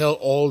can tell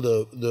all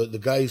the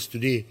guys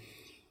today,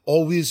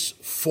 always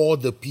for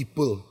the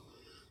people,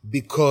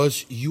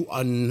 because you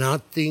are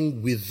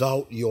nothing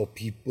without your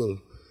people.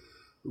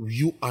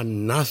 You are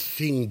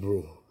nothing,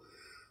 bro.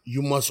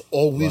 You must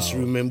always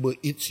remember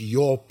it's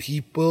your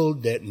people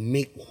that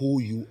make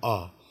who you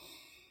are.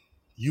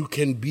 You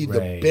can be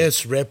the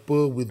best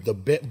rapper with the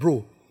best,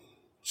 bro.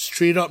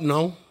 Straight up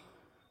now,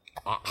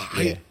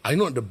 I'm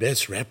not the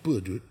best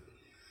rapper, dude.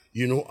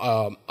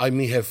 I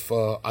may have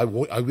I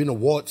win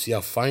awards,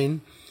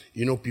 fine.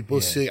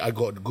 People say I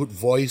got good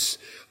voice.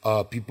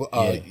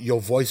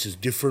 Your voice is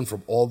different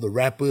from all the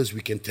rappers.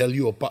 We can tell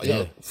you apart.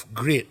 Yeah,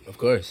 great. Of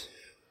course.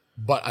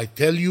 But I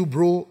tell you,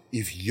 bro,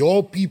 if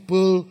your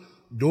people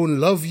don't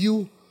love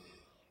you,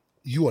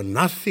 you are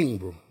nothing,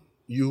 bro.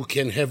 You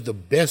can have the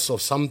best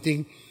of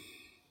something.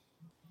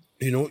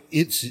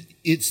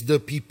 It's the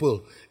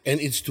people.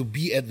 And it's to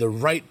be at the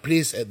right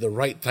place at the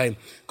right time.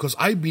 Because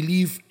I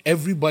believe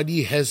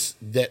everybody has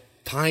that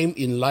time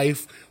in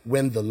life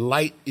when the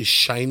light is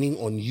shining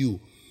on you.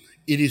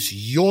 It is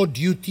your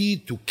duty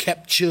to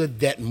capture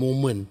that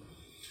moment.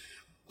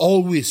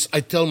 Always,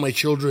 I tell my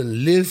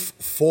children, live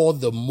for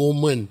the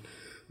moment.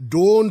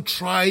 Don't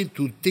try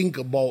to think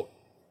about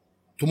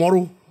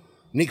tomorrow,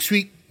 next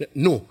week.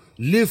 No,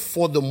 live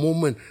for the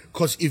moment.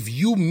 Because if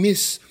you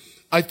miss,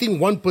 I think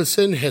one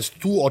person has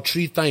 2 or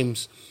 3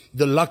 times,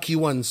 the lucky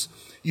ones.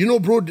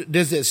 Bro,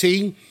 there's that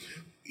saying,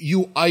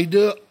 you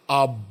either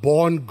are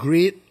born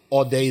great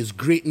or there is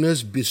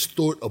greatness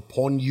bestowed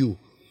upon you.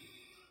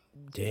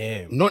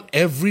 Damn. Not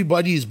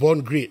everybody is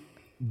born great,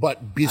 but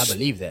I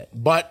believe that.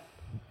 But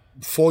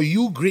for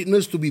you,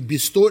 greatness to be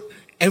bestowed,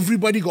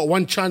 everybody got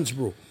one chance,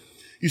 bro.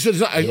 You said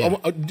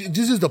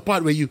this is the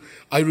part where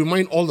I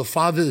remind all the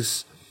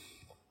fathers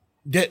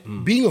that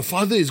being a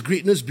father is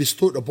greatness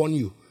bestowed upon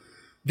you.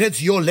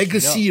 That's your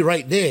legacy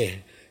right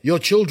there. Your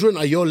children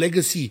are your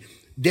legacy.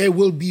 There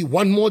will be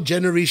one more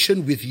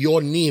generation with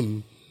your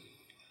name.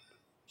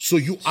 So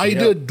you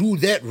either do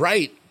that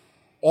right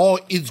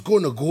or it's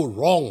going to go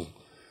wrong.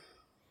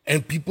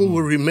 And people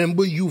will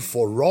remember you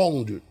for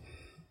wrong, dude.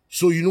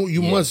 So,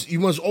 you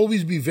must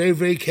always be very,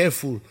 very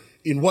careful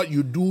in what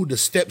you do, the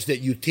steps that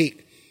you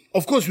take.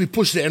 Of course, we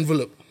push the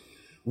envelope.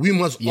 We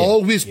must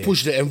always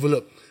push the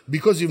envelope.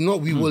 Because if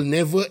not, we will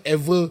never,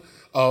 ever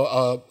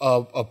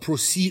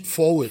proceed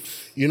forward.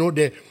 For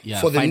the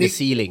find the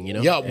ceiling,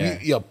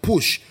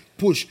 push.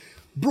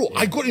 Bro,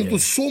 I got into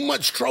so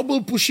much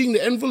trouble pushing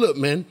the envelope,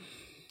 man.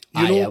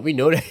 We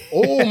know that.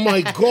 Oh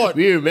my God.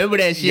 We remember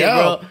that shit,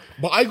 bro.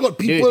 But I got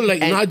people like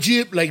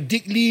Najib, like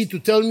Dick Lee to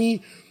tell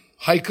me,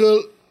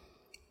 Haikel,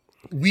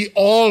 we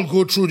all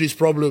go through these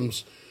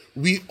problems.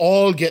 We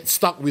all get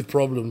stuck with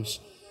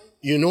problems.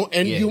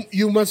 and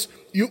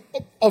you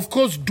of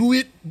course do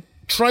it.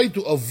 Try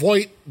to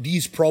avoid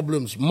these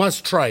problems.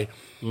 Must try,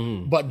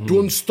 but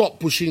don't stop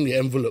pushing the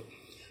envelope,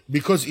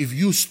 because if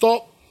you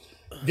stop,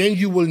 then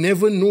you will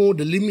never know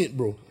the limit,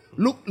 bro.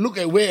 Look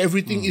at where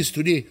everything is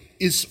today.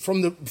 It's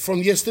from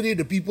yesterday.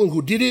 The people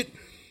who did it,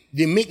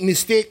 they make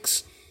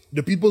mistakes.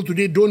 The people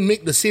today don't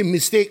make the same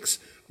mistakes,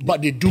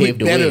 but they do it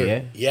better.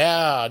 Way,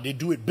 yeah, they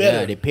do it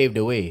better. Yeah, they paved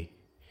the way.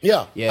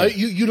 Yeah.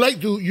 You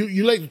like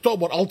to talk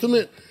about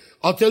Ultimate?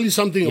 I'll tell you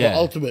something about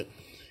Ultimate.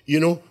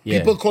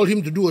 People call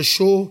him to do a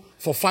show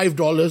for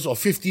 $5 or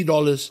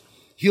 $50.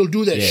 He'll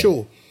do that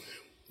show.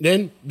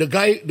 Then the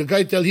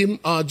guy tell him,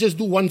 just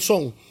do one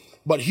song,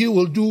 but he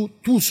will do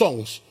 2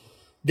 songs.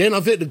 Then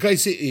after that, the guy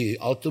say, hey,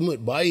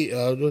 Ultimate, buy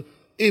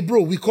hey,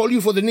 bro, we call you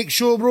for the next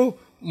show, bro.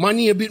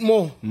 Money a bit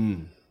more.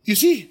 You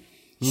see?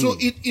 So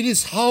it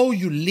is how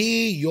you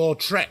lay your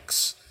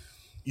tracks,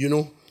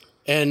 and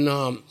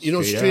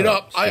straight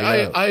up.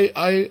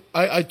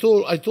 I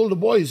told the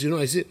boys,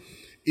 I said,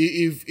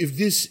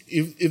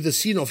 if the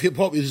scene of hip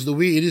hop is the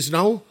way it is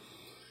now,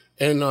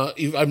 and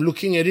if I'm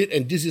looking at it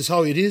and this is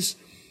how it is,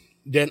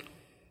 then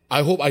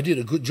I hope I did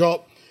a good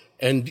job,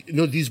 and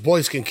these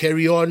boys can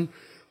carry on.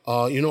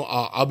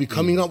 I'll be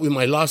coming up with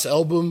my last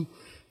album,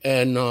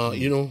 and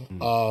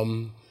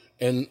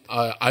and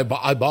I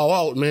bow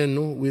out,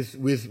 man,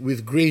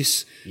 with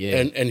grace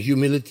and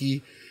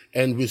humility,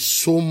 and with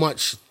so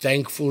much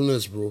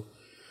thankfulness, bro.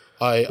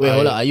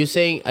 Hold on. Are you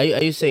saying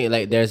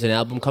like there's an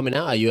album coming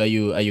out? Are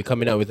you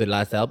coming out with the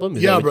last album?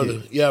 Yeah,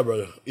 brother.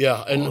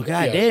 Yeah. And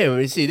damn.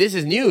 You see, this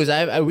is news.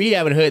 I really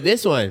haven't heard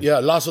this one. Yeah,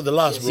 last of the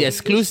last, bro. It's the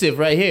exclusive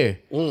right here.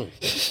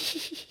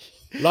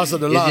 Last of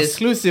the last. It's the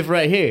exclusive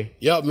right here.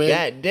 Yeah, man.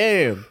 God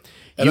damn.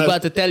 And you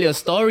about to tell your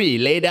story.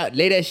 Lay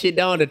that shit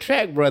down on the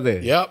track, brother.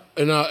 Yeah.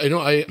 And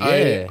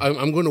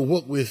I'm going to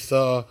work with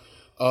the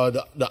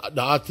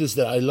artists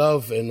that I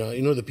love, and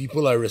the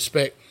people I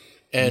respect.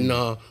 And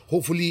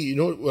hopefully,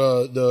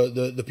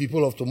 the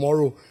people of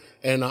tomorrow,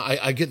 and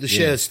I get to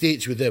share a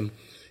stage with them,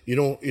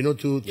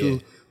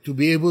 to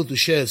be able to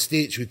share a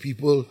stage with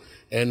people,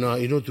 and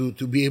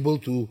to be able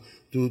to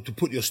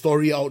put your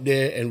story out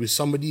there, and with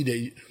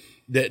somebody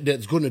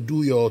that's going to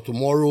do your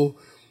tomorrow,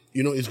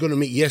 it's going to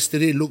make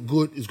yesterday look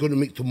good, it's going to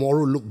make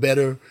tomorrow look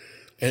better,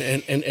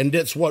 and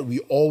that's what we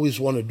always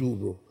want to do,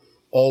 bro.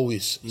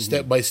 Always,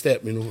 step by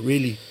step,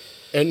 really.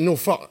 And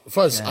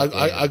first,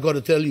 I got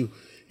to tell you.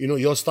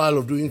 Your style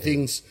of doing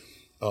things,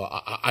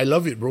 I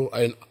love it, bro.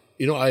 And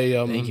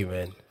thank you,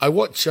 man. I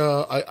watched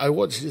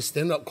this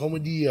stand-up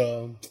comedy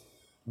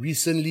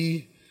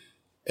recently,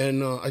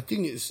 and I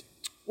think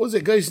what's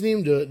that guy's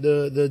name?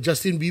 The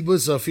Justin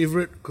Bieber's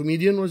favorite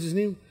comedian. What's his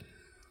name?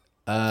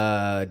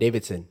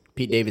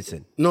 Pete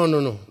Davidson. No.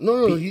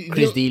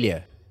 Chris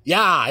D'Elia.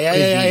 Yeah.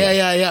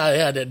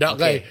 That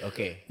guy.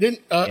 Okay. Then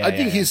I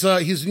think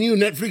his new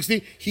Netflix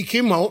thing. He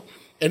came out.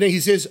 And then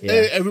he says,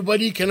 hey,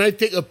 everybody, can I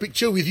take a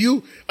picture with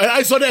you? And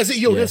I saw that. I said,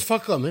 yo, that's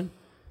fucker, man.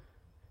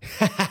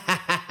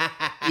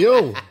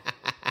 Yo,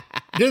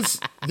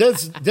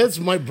 that's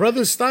my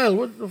brother's style.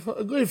 What the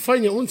fuck? Go and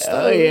find your own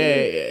style. Oh,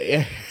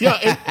 yeah.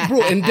 Yeah,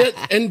 bro,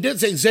 and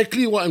that's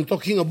exactly what I'm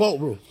talking about,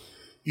 bro.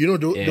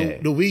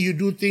 The way you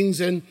do things,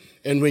 and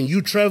when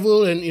you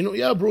travel, and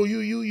bro,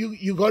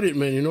 you got it,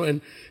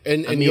 man.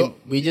 And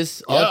we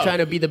just all trying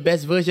to be the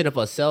best version of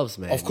ourselves,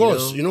 man. Of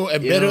course,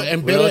 and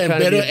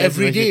better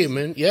every day,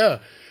 man. Yeah,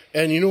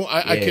 and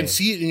I can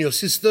see it in your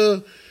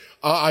sister.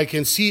 I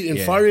can see it in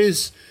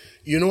Faris.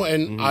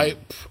 And I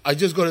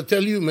just got to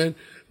tell you, man.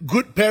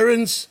 Good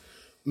parents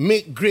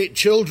make great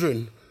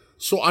children.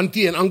 So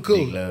auntie and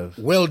uncle,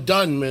 well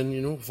done,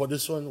 man. For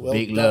this one,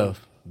 big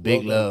love.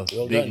 Big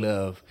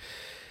love.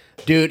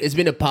 Dude, it's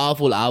been a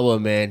powerful hour,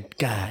 man.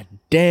 God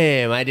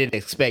damn, I didn't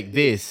expect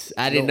this.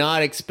 I did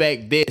not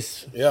expect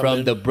this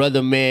from the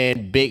brother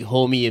man, big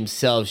homie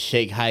himself,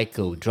 Sheikh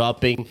Haikel,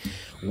 dropping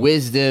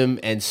wisdom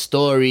and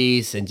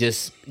stories and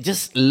just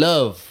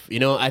love.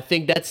 I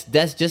think that's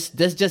just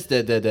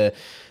the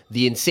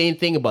insane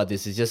thing about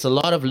this. It's just a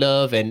lot of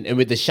love, and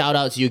with the shout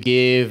outs you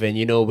give, and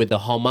with the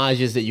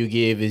homages that you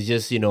give, is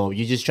just you're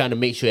just trying to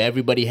make sure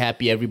everybody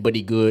happy,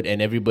 everybody good,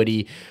 and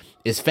everybody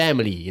is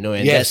family,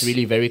 and that's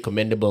really very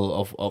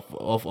commendable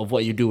of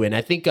what you do. And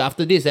I think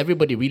after this,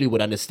 everybody really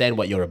would understand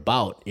what you're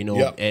about,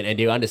 and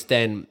they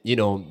understand,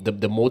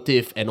 the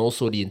motive and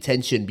also the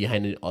intention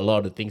behind a lot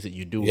of the things that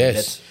you do.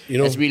 Yes,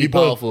 that's really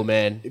powerful,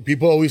 man.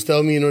 People always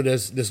tell me,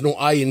 there's no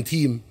I in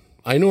team.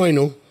 I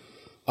know.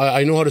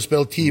 I know how to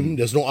spell team.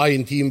 There's no I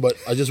in team, but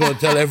I just want to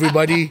tell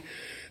everybody,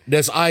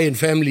 there's I in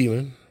family,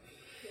 man.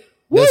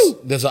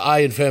 There's an I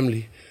in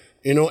family,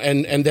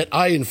 and that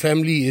I in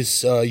family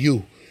is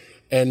you.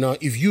 And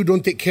if you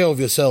don't take care of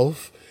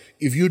yourself,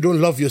 if you don't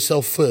love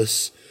yourself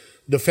first,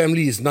 the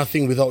family is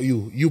nothing without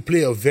you. You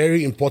play a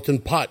very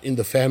important part in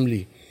the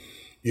family,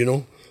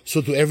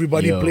 So to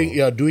everybody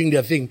doing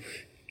their thing,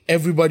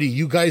 everybody,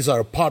 you guys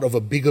are a part of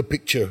a bigger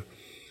picture.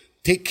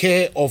 Take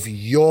care of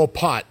your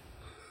part.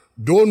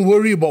 Don't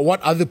worry about what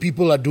other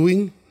people are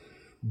doing.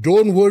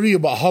 Don't worry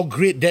about how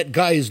great that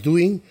guy is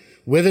doing.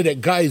 whether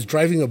that guy is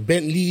driving a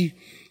Bentley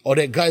or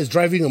that guy is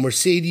driving a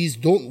Mercedes,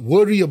 don't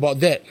worry about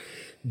that.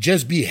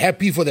 Just be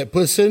happy for that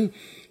person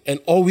and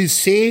always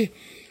say,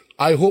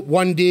 I hope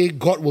one day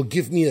God will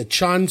give me a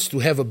chance to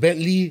have a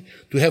Bentley,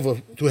 to have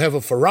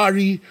a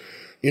Ferrari,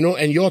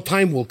 and your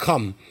time will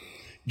come.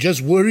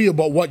 Just worry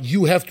about what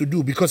you have to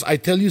do, because I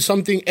tell you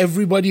something,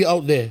 everybody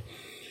out there,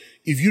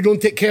 if you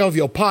don't take care of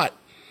your part,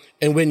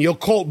 and when you're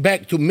called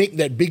back to make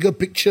that bigger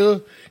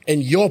picture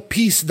and your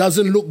piece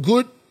doesn't look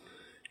good,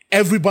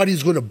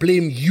 everybody's going to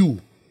blame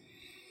you.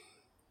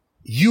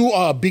 You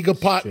are a bigger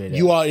part.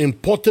 You are an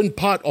important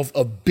part of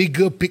a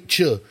bigger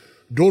picture.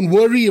 Don't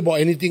worry about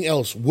anything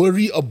else.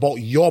 Worry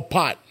about your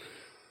part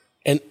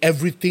and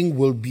everything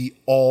will be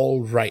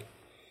all right.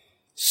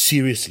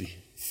 Seriously.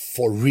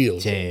 For real.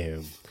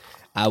 Damn.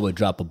 I would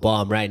drop a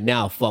bomb right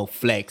now, Funk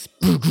Flex.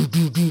 That's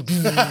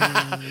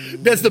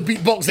the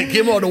beatbox that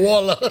came on the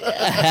wall.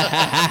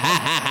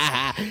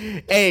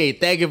 Hey,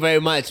 thank you very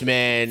much,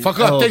 man. Fuck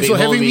up. Thanks for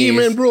having me,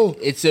 man, bro.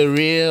 It's a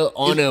real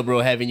honor,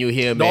 bro, having you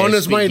here, man. The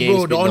honor's mine,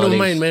 bro. The honor's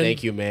mine, man.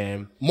 Thank you,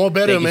 man. More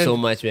better, man. Thank you so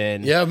much,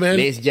 man. Yeah, man.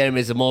 Ladies and gentlemen,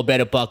 it's a More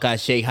Better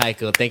podcast. Sheikh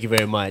Haikel. Thank you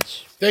very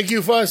much. Thank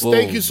you, Fast.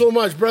 Thank you so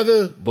much,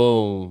 brother.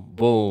 Boom.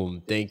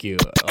 Boom. Thank you.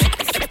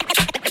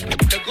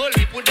 The goal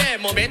we put there,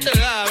 more better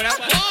lah.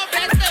 More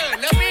better,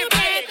 lebih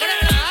baik, kena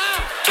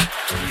lah.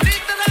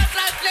 Literal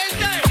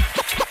translation.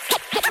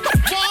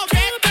 More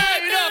better,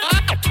 you know.